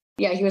mom.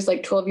 Yeah, he was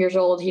like 12 years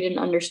old. He didn't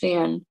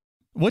understand.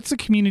 What's the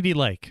community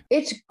like?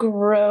 It's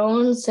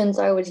grown since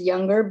I was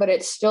younger, but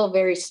it's still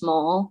very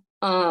small.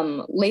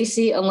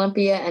 Lacey,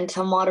 Olympia, and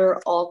Tumwater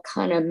all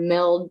kind of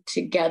meld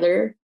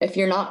together. If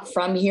you're not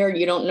from here,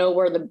 you don't know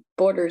where the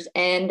borders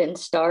end and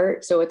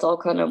start. So it's all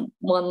kind of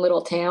one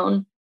little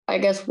town. I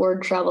guess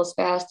word travels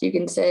fast, you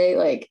can say.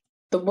 Like,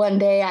 the one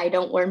day I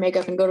don't wear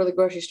makeup and go to the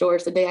grocery store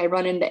is the day I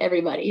run into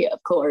everybody,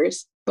 of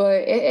course.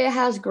 But it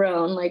has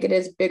grown, like, it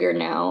is bigger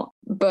now.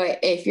 But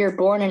if you're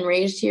born and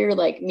raised here,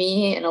 like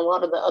me and a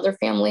lot of the other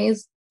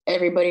families,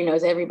 everybody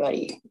knows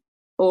everybody.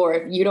 Or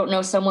if you don't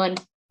know someone,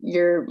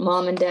 your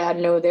mom and dad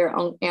know their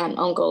aunt and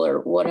uncle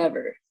or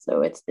whatever.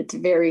 So it's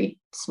very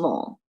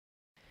small.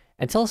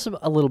 And tell us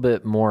a little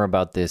bit more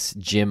about this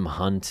Jim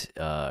Hunt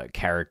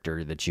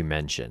character that you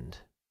mentioned.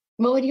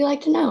 What would you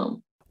like to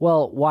know?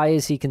 Well, why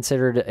is he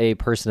considered a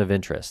person of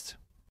interest?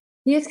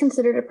 He is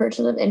considered a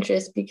person of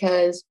interest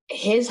because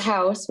his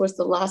house was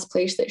the last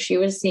place that she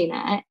was seen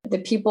at. The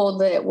people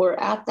that were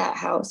at that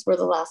house were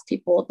the last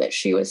people that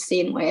she was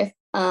seen with.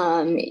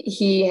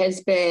 He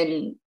has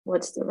been,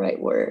 what's the right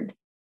word?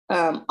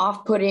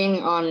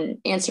 off-putting on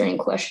answering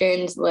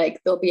questions. Like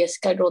there'll be a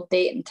scheduled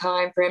date and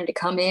time for him to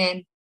come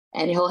in,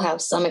 and he'll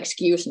have some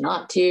excuse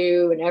not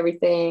to and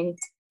everything.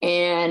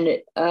 And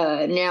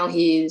now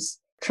he's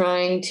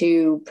trying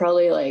to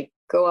probably like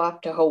go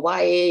off to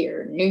Hawaii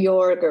or New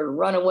York or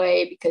run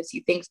away because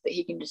he thinks that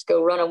he can just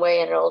go run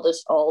away and it'll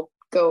just all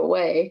go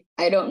away.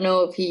 I don't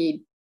know if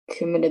he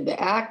committed the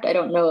act. I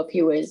don't know if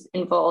he was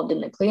involved in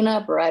the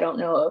cleanup, or I don't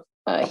know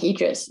if he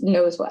just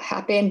knows what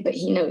happened, but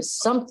he knows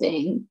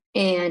something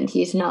and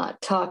he's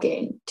not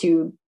talking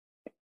to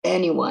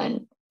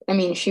anyone. I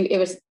mean, it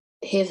was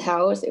his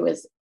house. It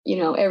was,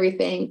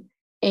 everything.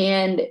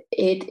 And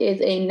it is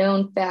a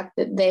known fact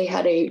that they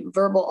had a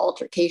verbal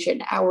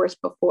altercation hours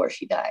before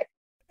she died.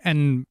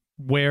 And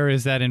where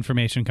is that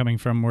information coming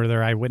from? Were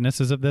there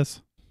eyewitnesses of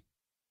this?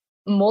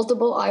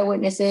 Multiple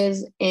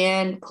eyewitnesses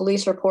and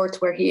police reports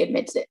where he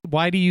admits it.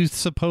 Why do you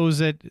suppose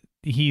that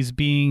he's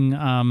being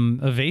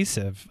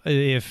evasive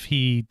if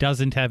he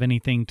doesn't have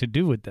anything to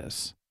do with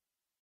this?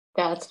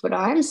 That's what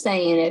I'm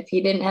saying. If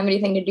he didn't have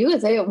anything to do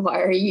with it,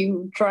 why are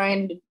you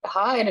trying to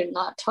hide and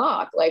not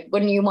talk? Like,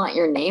 wouldn't you want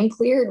your name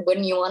cleared?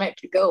 Wouldn't you want it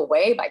to go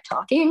away by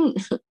talking?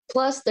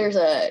 Plus, there's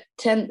a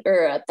 $10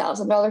 or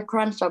 $1,000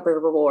 Crime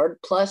Stopper reward.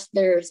 Plus,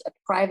 there's a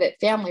private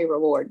family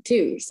reward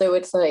too. So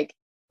it's like,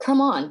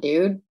 come on,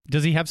 dude.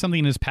 Does he have something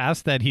in his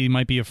past that he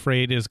might be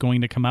afraid is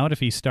going to come out if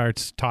he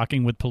starts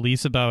talking with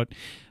police about,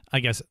 I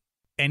guess,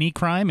 any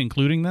crime,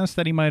 including this,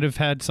 that he might have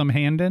had some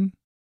hand in?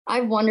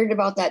 I've wondered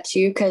about that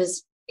too,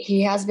 because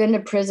he has been to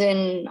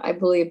prison, I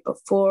believe,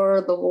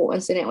 before the whole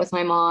incident with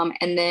my mom.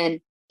 And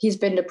then he's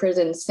been to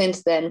prison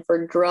since then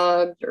for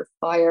drugs or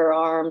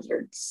firearms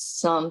or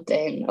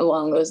something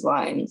along those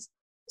lines.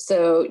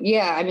 So,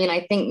 yeah, I mean,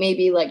 I think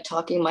maybe like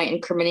talking might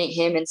incriminate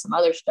him and some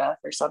other stuff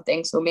or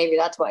something. So maybe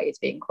that's why he's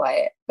being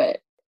quiet.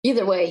 But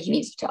either way, he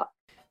needs to talk.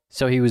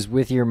 So he was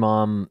with your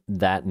mom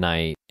that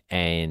night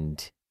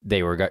and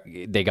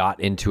they got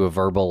into a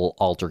verbal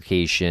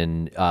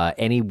altercation.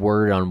 Any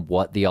word on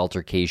what the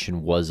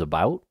altercation was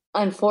about?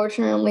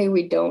 Unfortunately,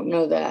 we don't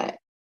know that.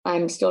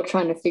 I'm still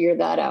trying to figure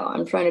that out.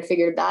 I'm trying to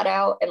figure that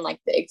out and like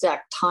the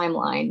exact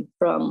timeline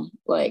from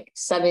like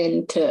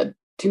 7 to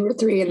 2 or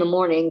 3 in the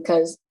morning,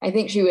 because I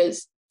think she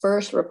was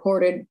first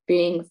reported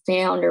being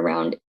found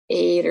around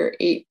 8 or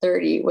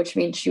 8:30, which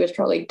means she was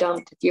probably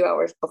dumped a few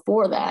hours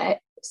before that.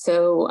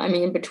 So, I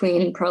mean,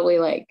 between probably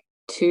like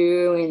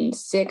 2 and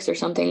 6 or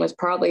something was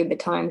probably the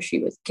time she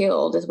was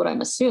killed, is what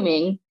I'm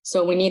assuming.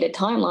 So we need a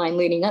timeline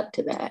leading up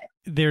to that.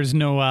 There's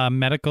no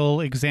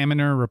medical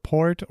examiner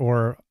report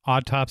or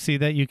autopsy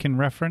that you can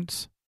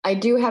reference? I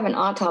do have an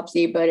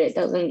autopsy, but it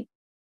doesn't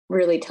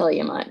really tell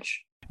you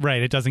much.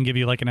 Right. It doesn't give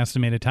you like an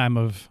estimated time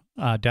of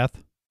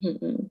death?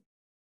 Mm-mm.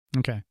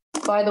 Okay.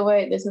 By the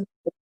way, this is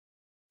a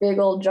big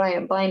old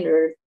giant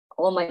binder,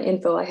 all my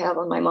info I have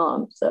on my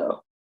mom.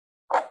 So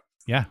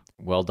yeah.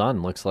 Well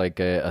done. Looks like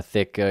a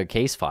thick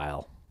case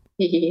file.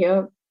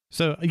 Yep.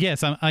 So,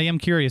 yes, I am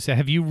curious.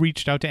 Have you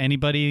reached out to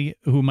anybody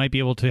who might be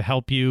able to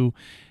help you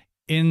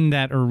in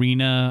that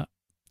arena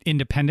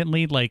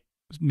independently, like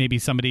maybe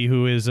somebody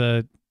who is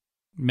a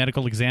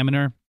medical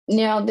examiner?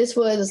 Now, this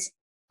was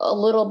a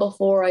little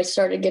before I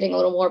started getting a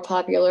little more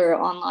popular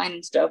online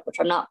and stuff, which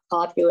I'm not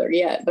popular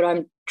yet, but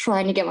I'm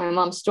trying to get my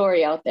mom's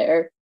story out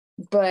there.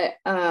 But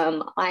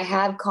I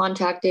have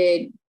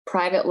contacted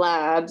private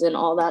labs and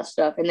all that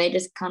stuff, and they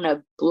just kind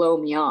of blow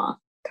me off,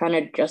 kind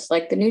of just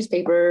like the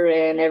newspaper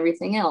and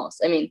everything else.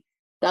 I mean,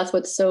 that's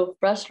what's so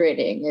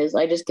frustrating is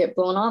I just get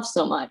blown off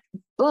so much.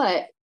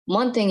 But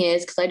one thing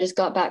is, because I just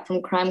got back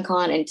from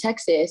CrimeCon in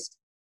Texas,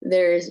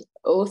 there's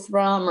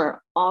Othram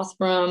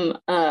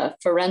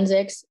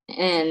Forensics,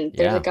 and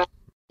there's a guy,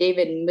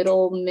 David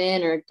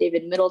Middleman or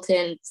David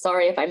Middleton.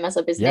 Sorry if I mess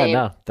up his name. Yeah,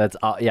 no, that's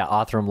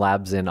Othram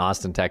Labs in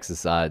Austin,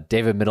 Texas.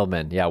 David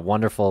Middleman. Yeah,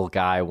 wonderful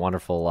guy,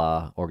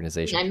 wonderful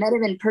organization. I met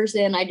him in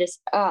person.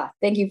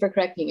 Thank you for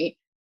correcting me.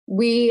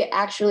 We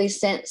actually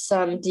sent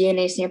some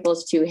DNA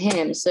samples to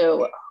him.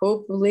 So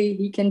hopefully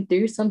he can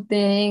do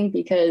something,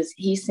 because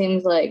he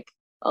seems like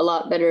a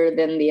lot better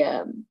than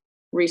the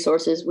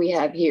resources we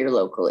have here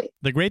locally.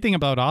 The great thing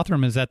about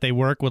Othram is that they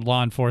work with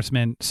law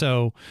enforcement.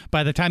 So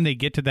by the time they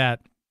get to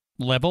that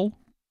level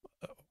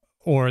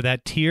or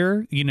that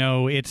tier,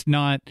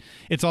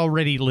 it's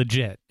already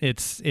legit.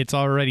 It's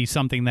already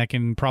something that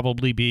can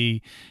probably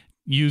be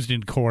used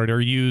in court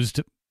or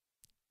used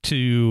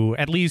to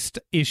at least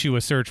issue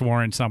a search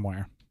warrant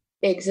somewhere.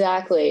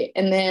 Exactly.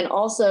 And then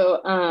also,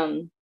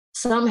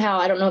 somehow,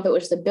 I don't know if it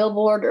was the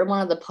billboard or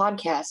one of the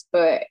podcasts,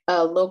 but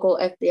a local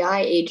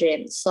FBI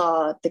agent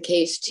saw the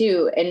case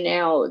too, and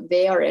now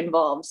they are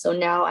involved. So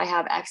now I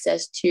have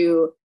access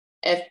to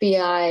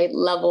FBI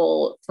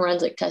level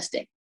forensic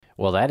testing.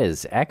 Well, that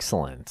is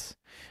excellent.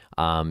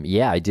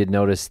 I did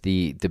notice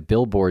the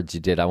billboards you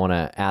did. I want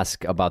to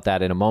ask about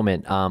that in a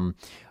moment.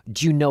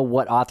 Do you know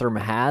what Othram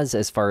has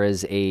as far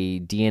as a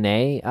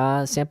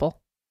DNA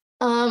sample?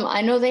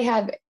 I know they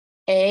have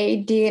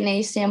a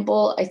DNA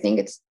sample. I think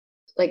it's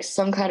like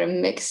some kind of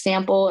mixed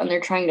sample, and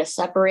they're trying to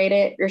separate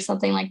it or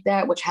something like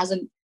that, which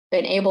hasn't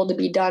been able to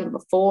be done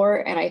before,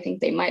 and I think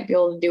they might be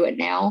able to do it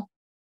now.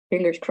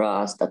 Fingers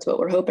crossed. That's what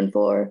we're hoping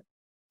for.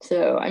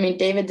 So, I mean,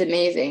 David's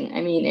amazing. I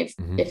mean,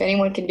 if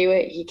anyone can do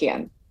it, he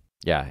can.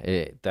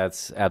 Yeah,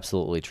 that's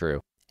absolutely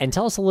true. And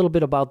tell us a little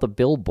bit about the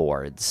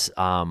billboards.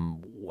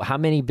 How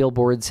many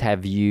billboards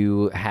have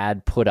you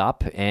had put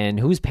up, and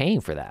who's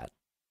paying for that?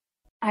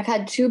 I've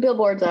had 2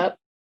 billboards up.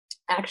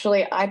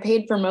 Actually, I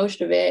paid for most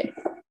of it.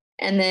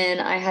 And then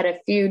I had a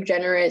few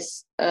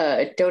generous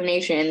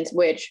donations,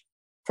 which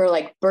for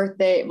like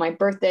my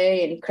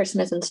birthday and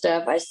Christmas and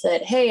stuff, I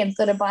said, hey,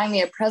 instead of buying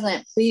me a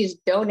present, please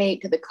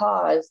donate to the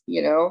cause,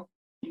 you know,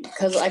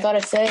 because I got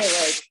to say,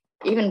 like,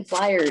 even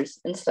flyers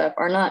and stuff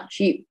are not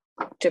cheap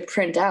to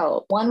print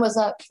out. One was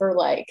up for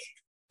like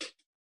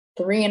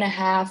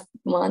 3.5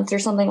 months or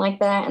something like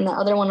that. And the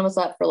other one was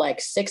up for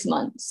like 6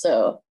 months.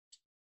 So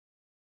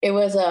it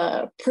was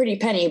a pretty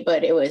penny,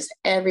 but it was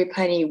every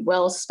penny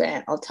well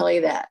spent. I'll tell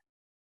you that.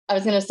 I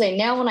was going to say,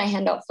 now when I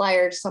hand out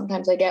flyers,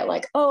 sometimes I get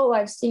like, oh,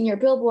 I've seen your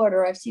billboard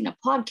or I've seen a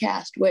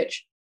podcast,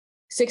 which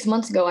 6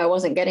 months ago, I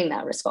wasn't getting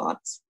that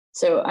response.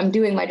 So I'm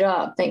doing my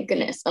job, thank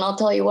goodness. And I'll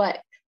tell you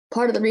what,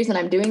 part of the reason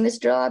I'm doing this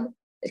job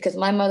is because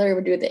my mother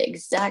would do the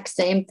exact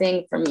same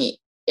thing for me,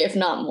 if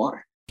not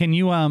more. Can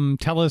you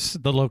tell us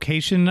the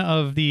location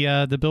of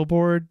the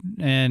billboard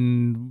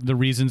and the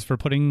reasons for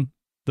putting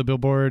the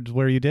billboard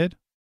where you did?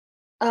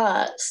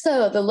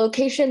 So the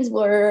locations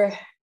were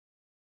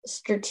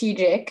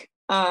strategic.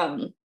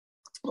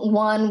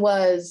 One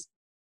was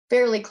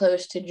fairly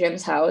close to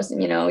Jim's house.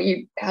 You know,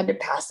 you had to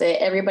pass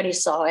it. Everybody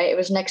saw it. It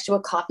was next to a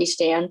coffee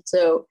stand.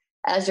 So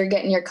as you're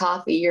getting your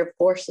coffee, you're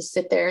forced to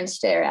sit there and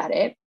stare at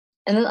it.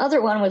 And the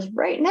other one was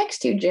right next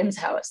to Jim's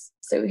house.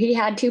 So he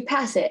had to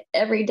pass it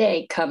every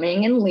day,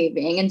 coming and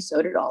leaving. And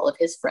so did all of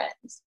his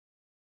friends.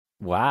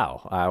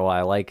 Wow.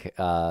 I like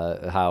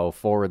how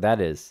forward that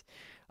is.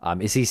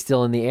 Is he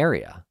still in the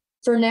area?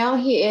 For now,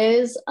 he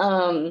is.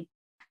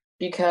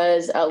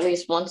 Because at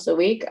least once a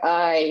week,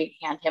 I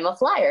hand him a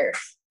flyer.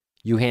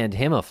 You hand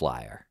him a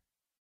flyer?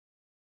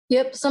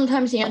 Yep.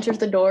 Sometimes he answers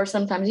the door.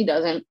 Sometimes he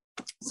doesn't.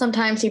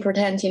 Sometimes he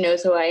pretends he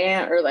knows who I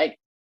am. Or like,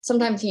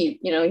 sometimes he's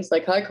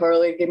like, hi,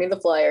 Carly, give me the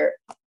flyer.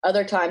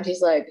 Other times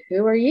he's like,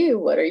 who are you?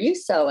 What are you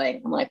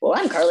selling? I'm like, well,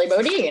 I'm Carly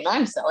Bodie and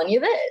I'm selling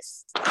you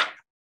this.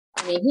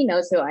 I mean, he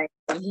knows who I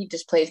am. He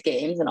just plays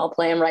games and I'll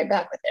play him right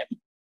back with him.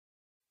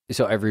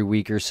 So every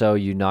week or so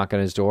you knock on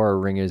his door or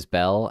ring his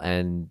bell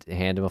and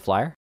hand him a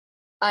flyer?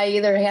 I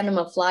either hand him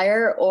a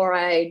flyer or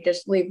I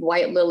just leave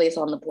white lilies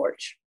on the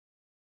porch.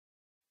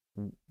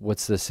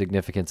 What's the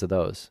significance of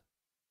those?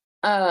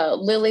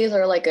 Lilies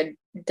are like a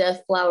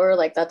death flower.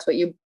 Like that's what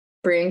you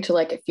bring to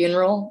like a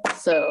funeral.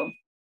 So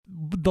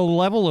the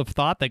level of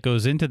thought that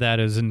goes into that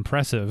is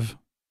impressive,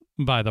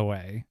 by the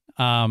way.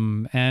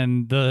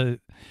 And the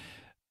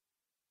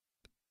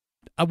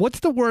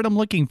what's the word I'm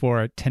looking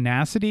for?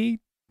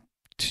 Tenacity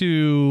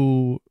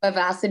to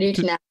vivacity,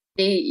 tenacity.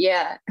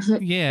 Yeah.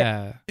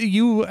 Yeah.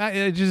 You,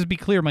 just to be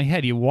clear in my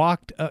head, you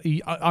walked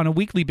on a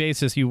weekly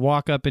basis, you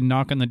walk up and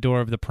knock on the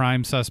door of the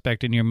prime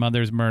suspect in your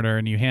mother's murder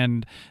and you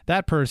hand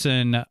that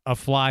person a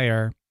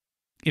flyer.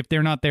 If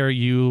they're not there,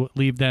 you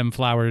leave them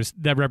flowers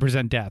that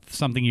represent death,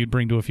 something you'd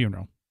bring to a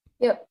funeral.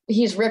 Yep.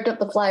 He's ripped up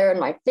the flyer in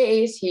my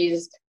face.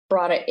 He's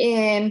brought it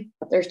in.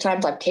 There's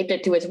times I've taped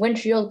it to his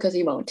windshield because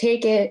he won't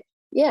take it.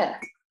 Yeah.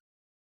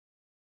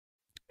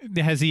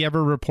 Has he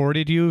ever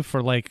reported you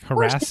for like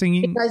harassing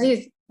you? Because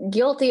he's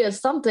guilty of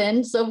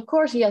something. So of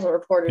course he hasn't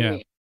reported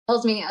me.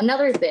 Tells me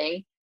another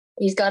thing.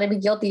 He's got to be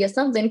guilty of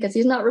something because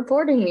he's not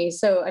reporting me.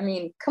 So, I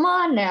mean, come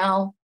on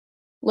now.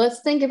 Let's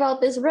think about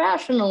this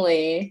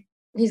rationally.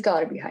 He's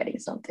got to be hiding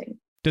something.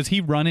 Does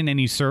he run in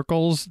any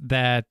circles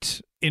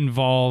that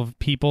involve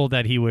people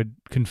that he would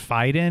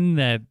confide in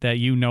that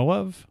you know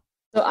of?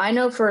 So I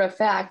know for a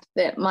fact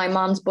that my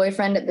mom's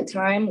boyfriend at the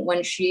time,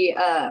 when she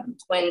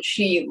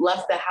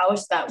left the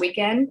house that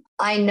weekend,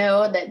 I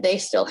know that they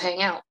still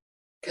hang out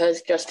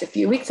because just a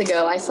few weeks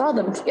ago I saw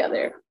them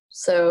together.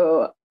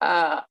 So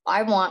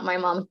I want my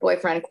mom's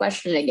boyfriend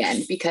questioned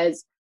again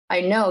because I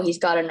know he's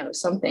got to know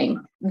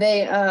something.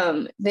 They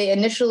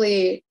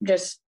initially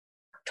just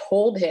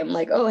told him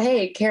like, oh,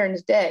 hey,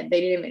 Karen's dead.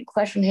 They didn't even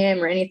question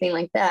him or anything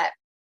like that.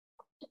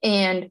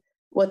 And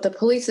what the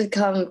police had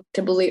come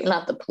to believe,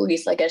 not the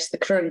police, I guess the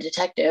current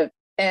detective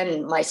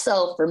and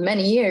myself for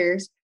many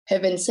years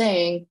have been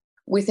saying,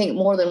 we think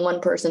more than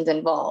one person's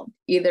involved,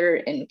 either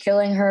in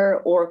killing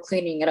her or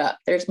cleaning it up.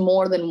 There's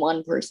more than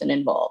one person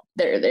involved.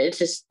 There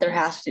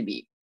has to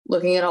be.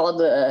 Looking at all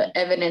the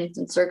evidence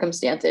and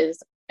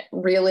circumstances,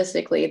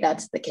 realistically,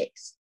 that's the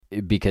case.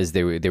 Because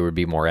there would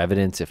be more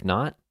evidence if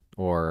not?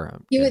 Or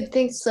you would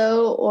think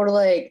so, or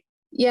like,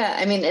 yeah,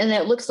 I mean, and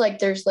it looks like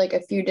there's like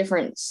a few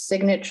different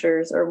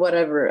signatures or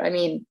whatever. I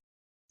mean,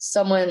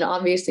 someone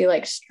obviously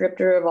like stripped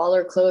her of all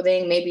her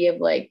clothing, maybe of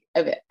like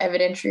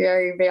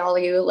evidentiary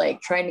value,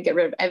 like trying to get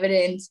rid of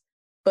evidence,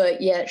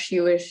 but yet she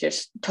was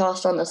just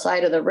tossed on the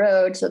side of the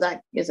road. So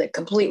that is a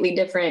completely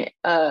different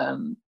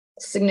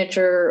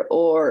signature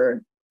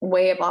or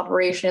way of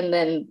operation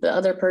than the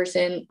other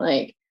person.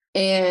 Like,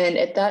 and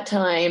at that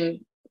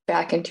time,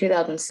 back in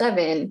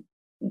 2007,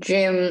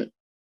 Jim's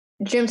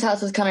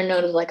house was kind of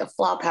known as like a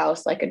flop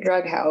house, like a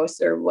drug house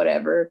or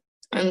whatever.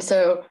 And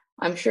so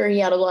I'm sure he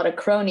had a lot of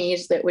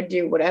cronies that would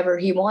do whatever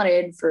he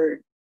wanted for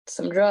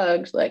some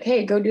drugs. Like,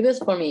 hey, go do this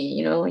for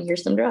me, and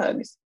here's some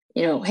drugs.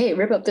 Hey,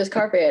 rip up this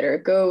carpet or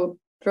go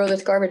throw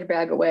this garbage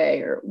bag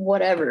away or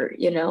whatever,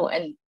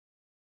 and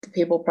the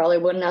people probably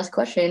wouldn't ask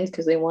questions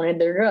because they wanted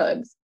their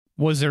drugs.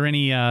 Was there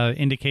any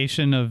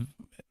indication of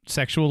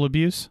sexual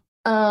abuse?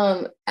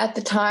 At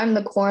the time,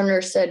 the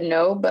coroner said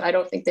no, but I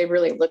don't think they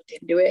really looked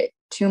into it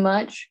too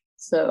much.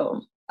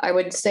 So I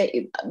would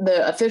say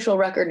the official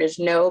record is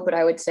no, but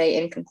I would say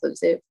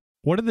inconclusive.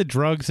 What are the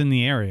drugs in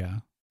the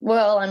area?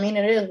 Well, I mean,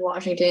 it is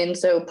Washington,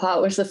 so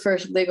pot was the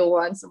first legal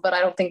one, but I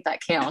don't think that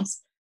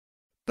counts.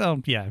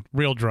 Oh, yeah,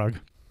 real drug.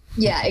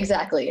 Yeah,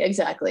 exactly.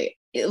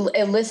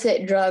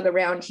 Illicit drug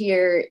around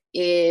here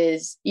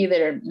is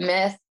either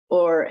meth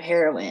or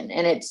heroin,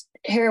 and it's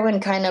heroin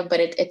kind of, but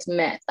it's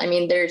meth. I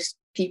mean, there's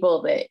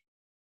people that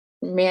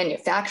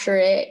manufacture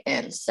it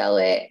and sell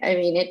it. I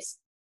mean,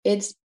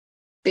 it's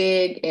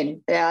big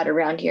and bad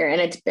around here,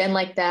 and it's been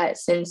like that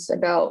since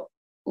about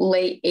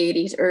late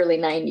 80s, early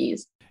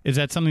 90s. Is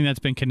that something that's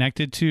been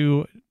connected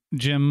to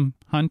Jim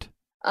Hunt?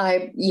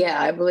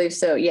 I believe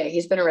so. Yeah,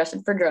 he's been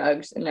arrested for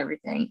drugs and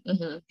everything.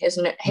 Mm-hmm.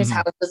 His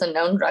house is a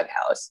known drug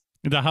house.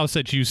 The house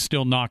that you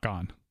still knock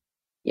on.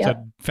 Yeah.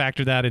 So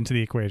factor that into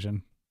the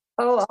equation.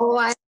 Oh,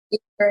 I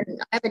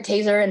have a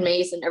taser and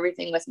mace and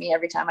everything with me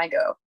every time I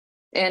go.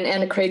 And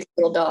a crazy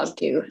little dog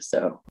too.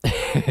 So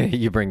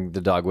you bring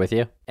the dog with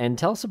you. And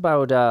tell us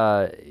about,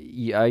 are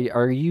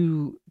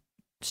you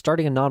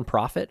starting a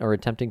nonprofit or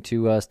attempting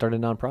to start a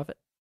nonprofit?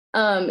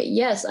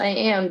 Yes, I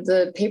am.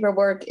 The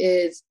paperwork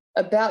is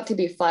about to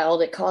be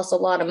filed. It costs a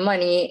lot of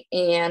money,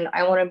 and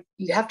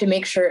you have to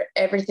make sure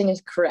everything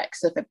is correct.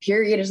 So if a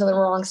period is in the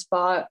wrong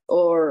spot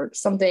or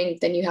something,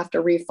 then you have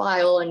to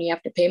refile and you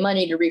have to pay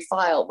money to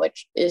refile,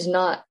 which is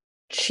not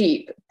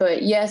cheap.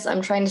 But yes,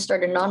 I'm trying to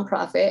start a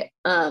nonprofit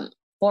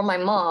for my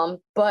mom,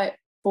 but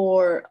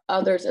for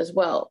others as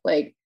well.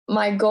 Like,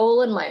 my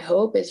goal and my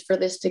hope is for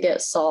this to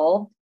get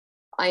solved.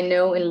 I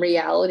know in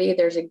reality,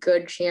 there's a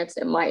good chance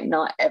it might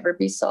not ever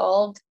be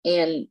solved.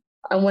 And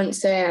I wouldn't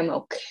say I'm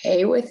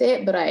okay with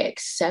it, but I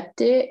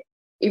accept it,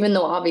 even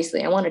though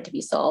obviously I want it to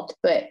be solved.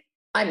 But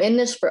I'm in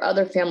this for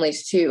other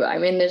families too.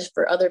 I'm in this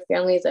for other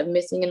families of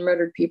missing and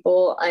murdered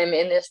people. I'm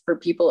in this for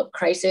people of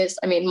crisis.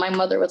 I mean, my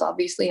mother was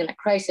obviously in a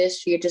crisis.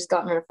 She had just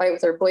gotten in a fight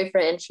with her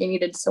boyfriend. She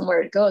needed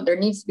somewhere to go. There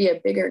needs to be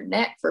a bigger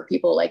net for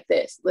people like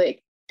this.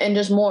 And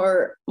just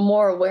more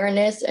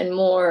awareness and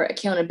more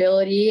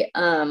accountability.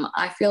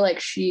 I feel like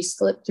she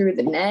slipped through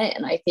the net,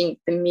 and I think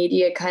the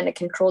media kind of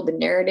controlled the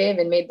narrative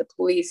and made the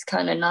police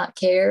kind of not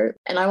care.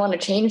 And I want to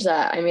change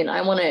that. I mean,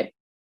 I want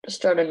to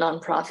start a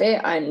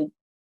nonprofit. I'm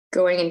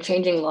going and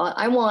changing law.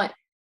 I want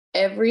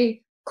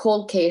every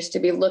cold case to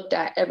be looked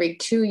at every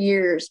 2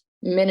 years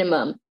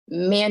minimum,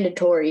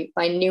 mandatory,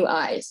 by new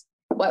eyes.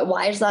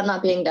 Why is that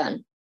not being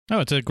done? Oh,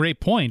 it's a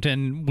great point.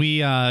 And we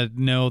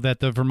know that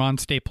the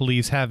Vermont State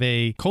Police have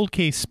a cold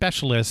case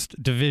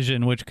specialist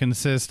division, which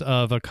consists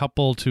of a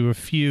couple to a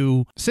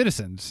few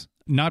citizens,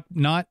 not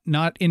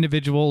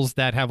individuals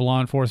that have law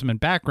enforcement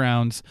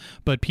backgrounds,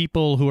 but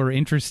people who are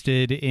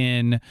interested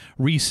in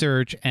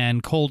research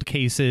and cold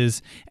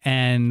cases.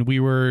 And we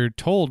were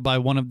told by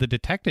one of the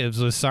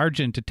detectives, a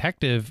sergeant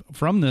detective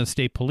from the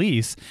state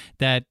police,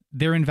 that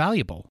they're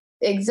invaluable.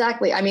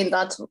 Exactly. I mean,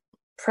 that's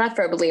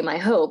preferably my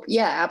hope.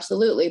 Yeah,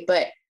 absolutely.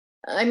 But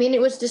I mean, it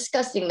was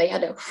disgusting. They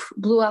had to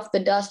blew off the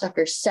dust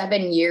after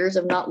 7 years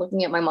of not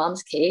looking at my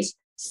mom's case.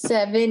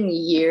 7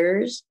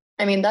 years.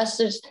 I mean, that's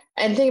just,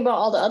 and think about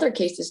all the other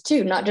cases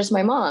too, not just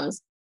my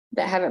mom's,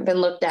 that haven't been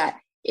looked at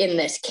in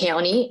this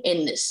county,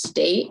 in this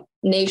state,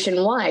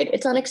 nationwide.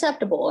 It's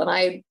unacceptable. And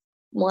I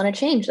want to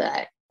change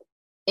that.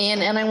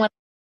 And I want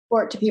to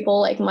support to people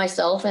like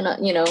myself and,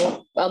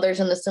 others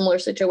in the similar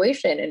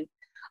situation. And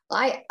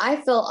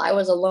I felt I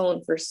was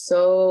alone for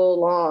so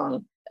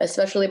long,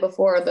 especially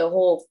before the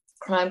whole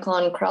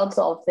CrimeCon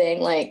crowd-solve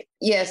thing. Like,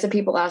 yes, if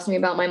people asked me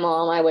about my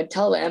mom, I would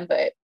tell them,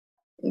 but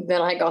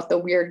then I got the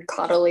weird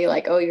coddly,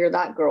 like, oh, you're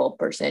that girl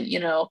person,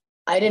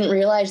 I didn't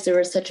realize there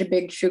was such a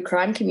big true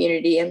crime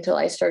community until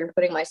I started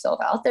putting myself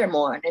out there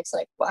more. And it's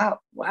like,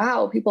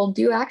 wow, people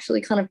do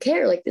actually kind of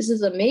care. Like, this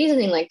is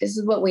amazing. Like, this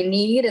is what we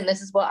need. And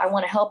this is what I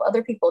want to help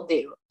other people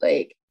do.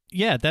 Like,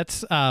 yeah,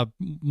 that's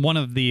one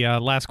of the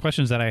last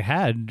questions that I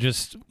had.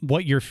 Just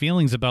what your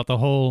feelings about the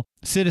whole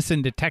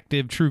citizen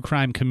detective true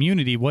crime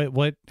community.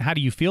 How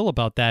do you feel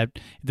about that?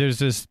 There's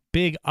this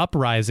big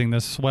uprising,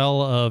 this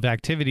swell of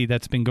activity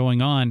that's been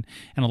going on,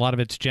 and a lot of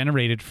it's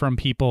generated from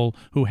people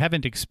who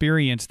haven't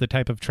experienced the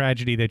type of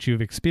tragedy that you've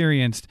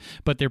experienced,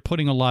 but they're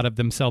putting a lot of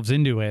themselves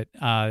into it.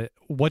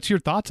 What's your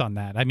thoughts on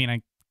that? I mean,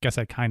 I guess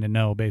I kind of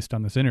know based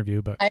on this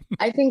interview, but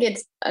I think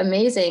it's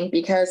amazing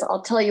because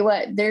I'll tell you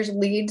what, there's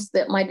leads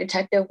that my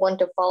detective wanted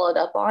to follow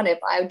up on if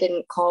I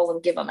didn't call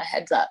and give them a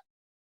heads up.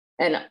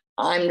 And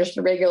I'm just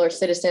a regular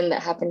citizen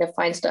that happened to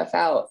find stuff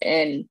out.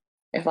 And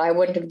if I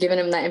wouldn't have given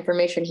him that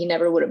information, he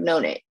never would have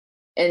known it.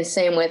 And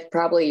same with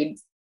probably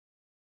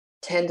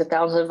tens of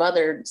thousands of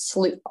other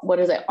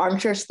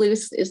armchair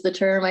sleuths is the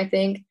term, I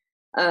think.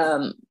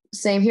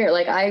 Same here.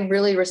 Like, I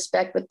really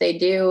respect what they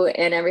do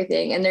and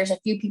everything. And there's a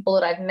few people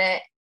that I've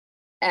met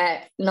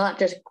at not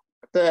just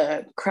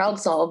the Crowd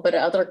Solve, but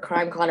other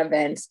CrimeCon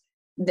events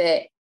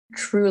that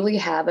truly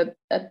have a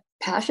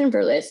passion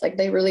for this. Like,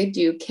 they really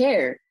do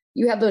care.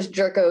 You have those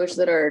jerkos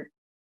that are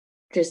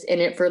just in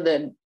it for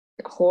the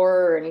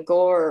horror and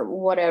gore or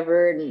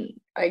whatever, and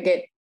I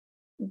get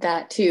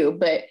that too,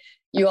 but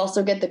you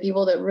also get the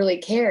people that really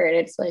care, and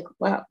it's like,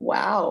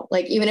 wow.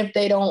 Like, even if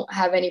they don't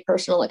have any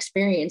personal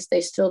experience,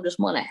 they still just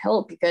want to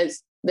help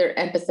because they're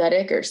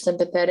empathetic or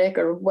sympathetic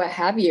or what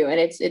have you. And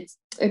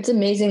it's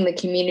amazing the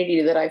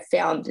community that I've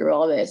found through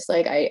all this.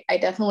 Like, I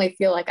definitely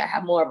feel like I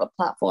have more of a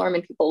platform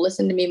and people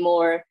listen to me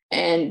more,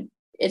 and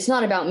it's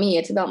not about me,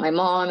 it's about my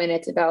mom, and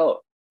it's about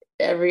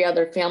every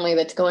other family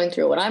that's going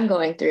through what I'm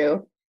going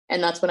through.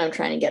 And that's what I'm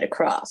trying to get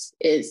across,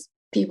 is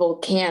people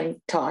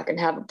can talk and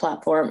have a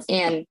platform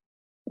and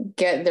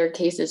get their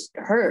cases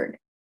heard.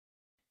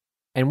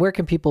 And where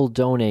can people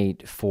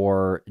donate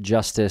for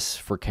justice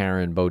for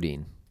Karen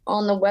Bodine?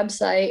 On the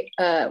website,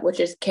 which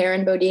is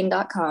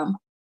KarenBodine.com.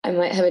 I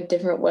might have a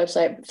different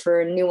website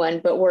for a new one,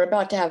 but we're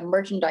about to have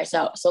merchandise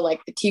out. So like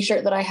the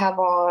t-shirt that I have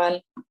on,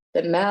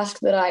 the mask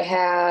that I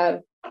have,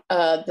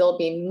 there'll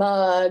be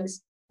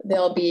mugs,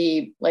 there'll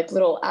be like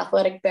little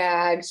athletic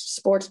bags,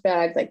 sports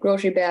bags, like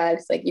grocery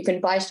bags, like you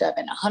can buy stuff,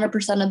 and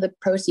 100% of the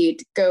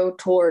proceeds go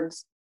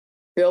towards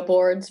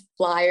billboards,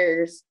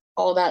 flyers,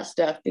 all that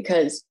stuff.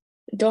 Because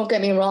don't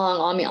get me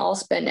wrong, I'll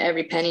spend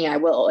every penny I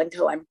will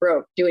until I'm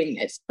broke doing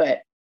this,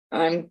 but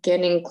I'm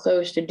getting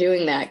close to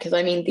doing that. Because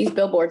I mean, these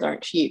billboards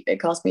aren't cheap. It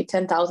cost me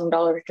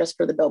 $10,000 just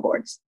for the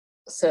billboards.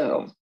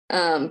 So,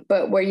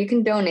 but where you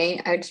can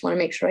donate, I just want to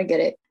make sure I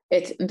get it.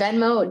 It's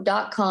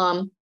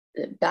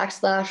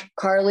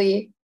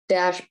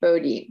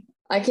Venmo.com/Carly-Bodine.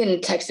 I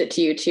can text it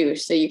to you too,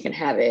 so you can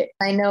have it.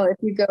 I know if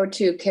you go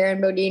to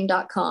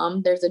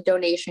KarenBodine.com, there's a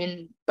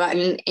donation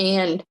button,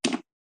 and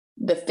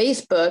the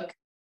Facebook,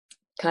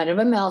 kind of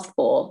a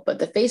mouthful, but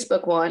the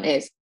Facebook one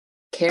is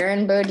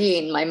Karen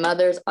Bodine, My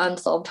Mother's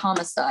Unsolved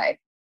Homicide.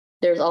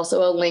 There's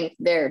also a link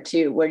there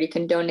too, where you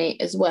can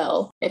donate as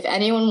well. If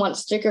anyone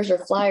wants stickers or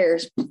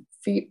flyers,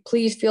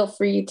 please feel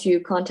free to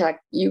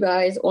contact you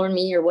guys or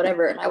me or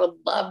whatever. And I would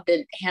love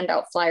to hand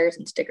out flyers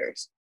and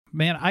stickers.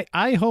 Man,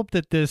 I hope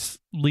that this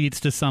leads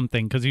to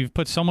something, because you've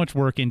put so much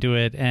work into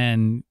it,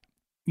 and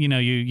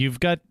you've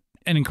got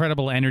an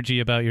incredible energy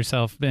about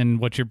yourself and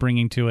what you're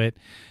bringing to it.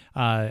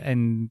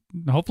 And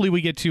hopefully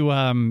we get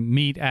to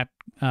meet at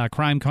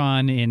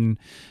CrimeCon in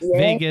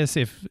Vegas.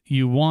 If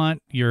you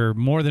want, you're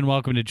more than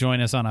welcome to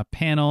join us on a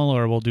panel,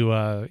 or we'll do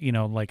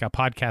like a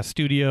podcast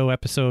studio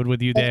episode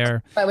with you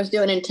there. I was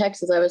doing in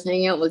Texas. I was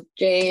hanging out with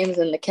James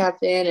and the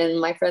captain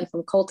and my friend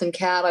from Colton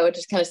Cab. I was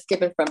just kind of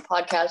skipping from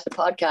podcast to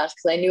podcast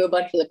because I knew a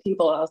bunch of the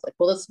people. I was like,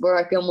 well, this is where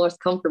I feel most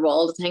comfortable.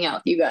 I'll just hang out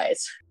with you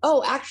guys.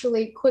 Oh,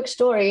 actually, quick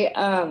story.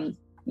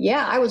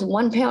 Yeah, I was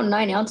 1 pound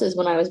 9 ounces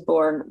when I was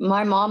born.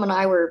 My mom and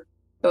I were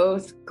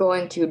both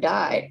going to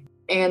die.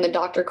 And the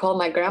doctor called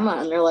my grandma,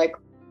 and they're like,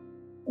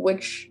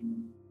 which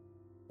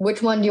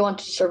one do you want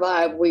to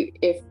survive?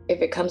 If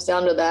it comes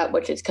down to that,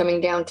 which it's coming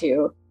down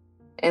to.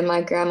 And my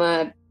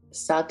grandma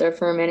sat there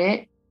for a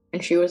minute,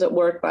 and she was at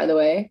work, by the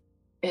way.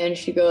 And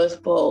she goes,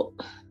 well,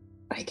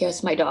 I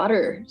guess my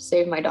daughter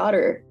saved my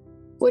daughter.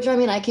 Which, I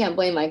mean, I can't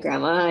blame my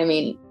grandma. I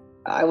mean,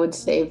 I would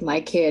save my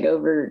kid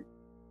over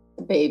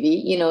the baby.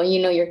 You know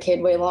your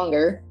kid way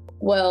longer.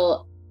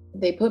 Well,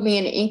 they put me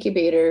in an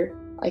incubator.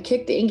 I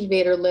kicked the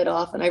incubator lid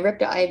off, and I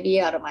ripped an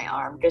IV out of my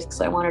arm just because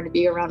I wanted to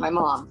be around my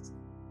mom.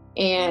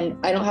 And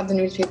I don't have the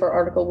newspaper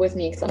article with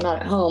me because I'm not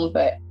at home,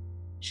 but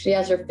she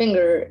has her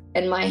finger,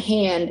 and my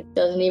hand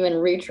doesn't even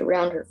reach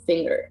around her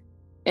finger.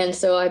 And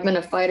so I've been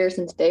a fighter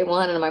since day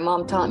one, and my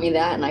mom taught me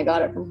that, and I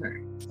got it from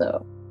her.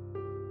 So.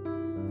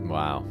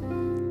 Wow.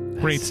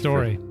 Great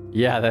story.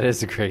 Yeah, that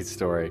is a great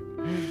story.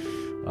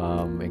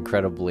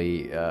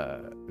 Incredibly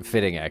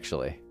fitting,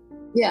 actually.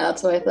 Yeah,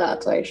 that's what I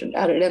thought. So I should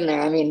add it in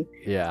there. I mean,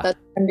 yeah,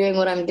 I'm doing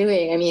what I'm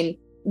doing. I mean,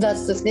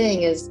 that's the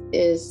thing is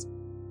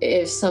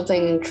if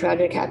something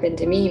tragic happened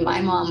to me, my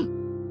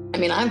mom, I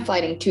mean, I'm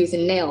fighting tooth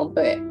and nail,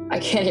 but I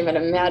can't even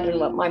imagine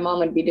what my mom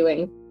would be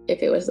doing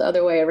if it was the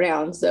other way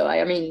around. So,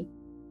 I mean,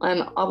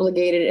 I'm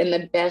obligated in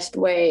the best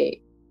way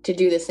to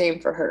do the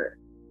same for her.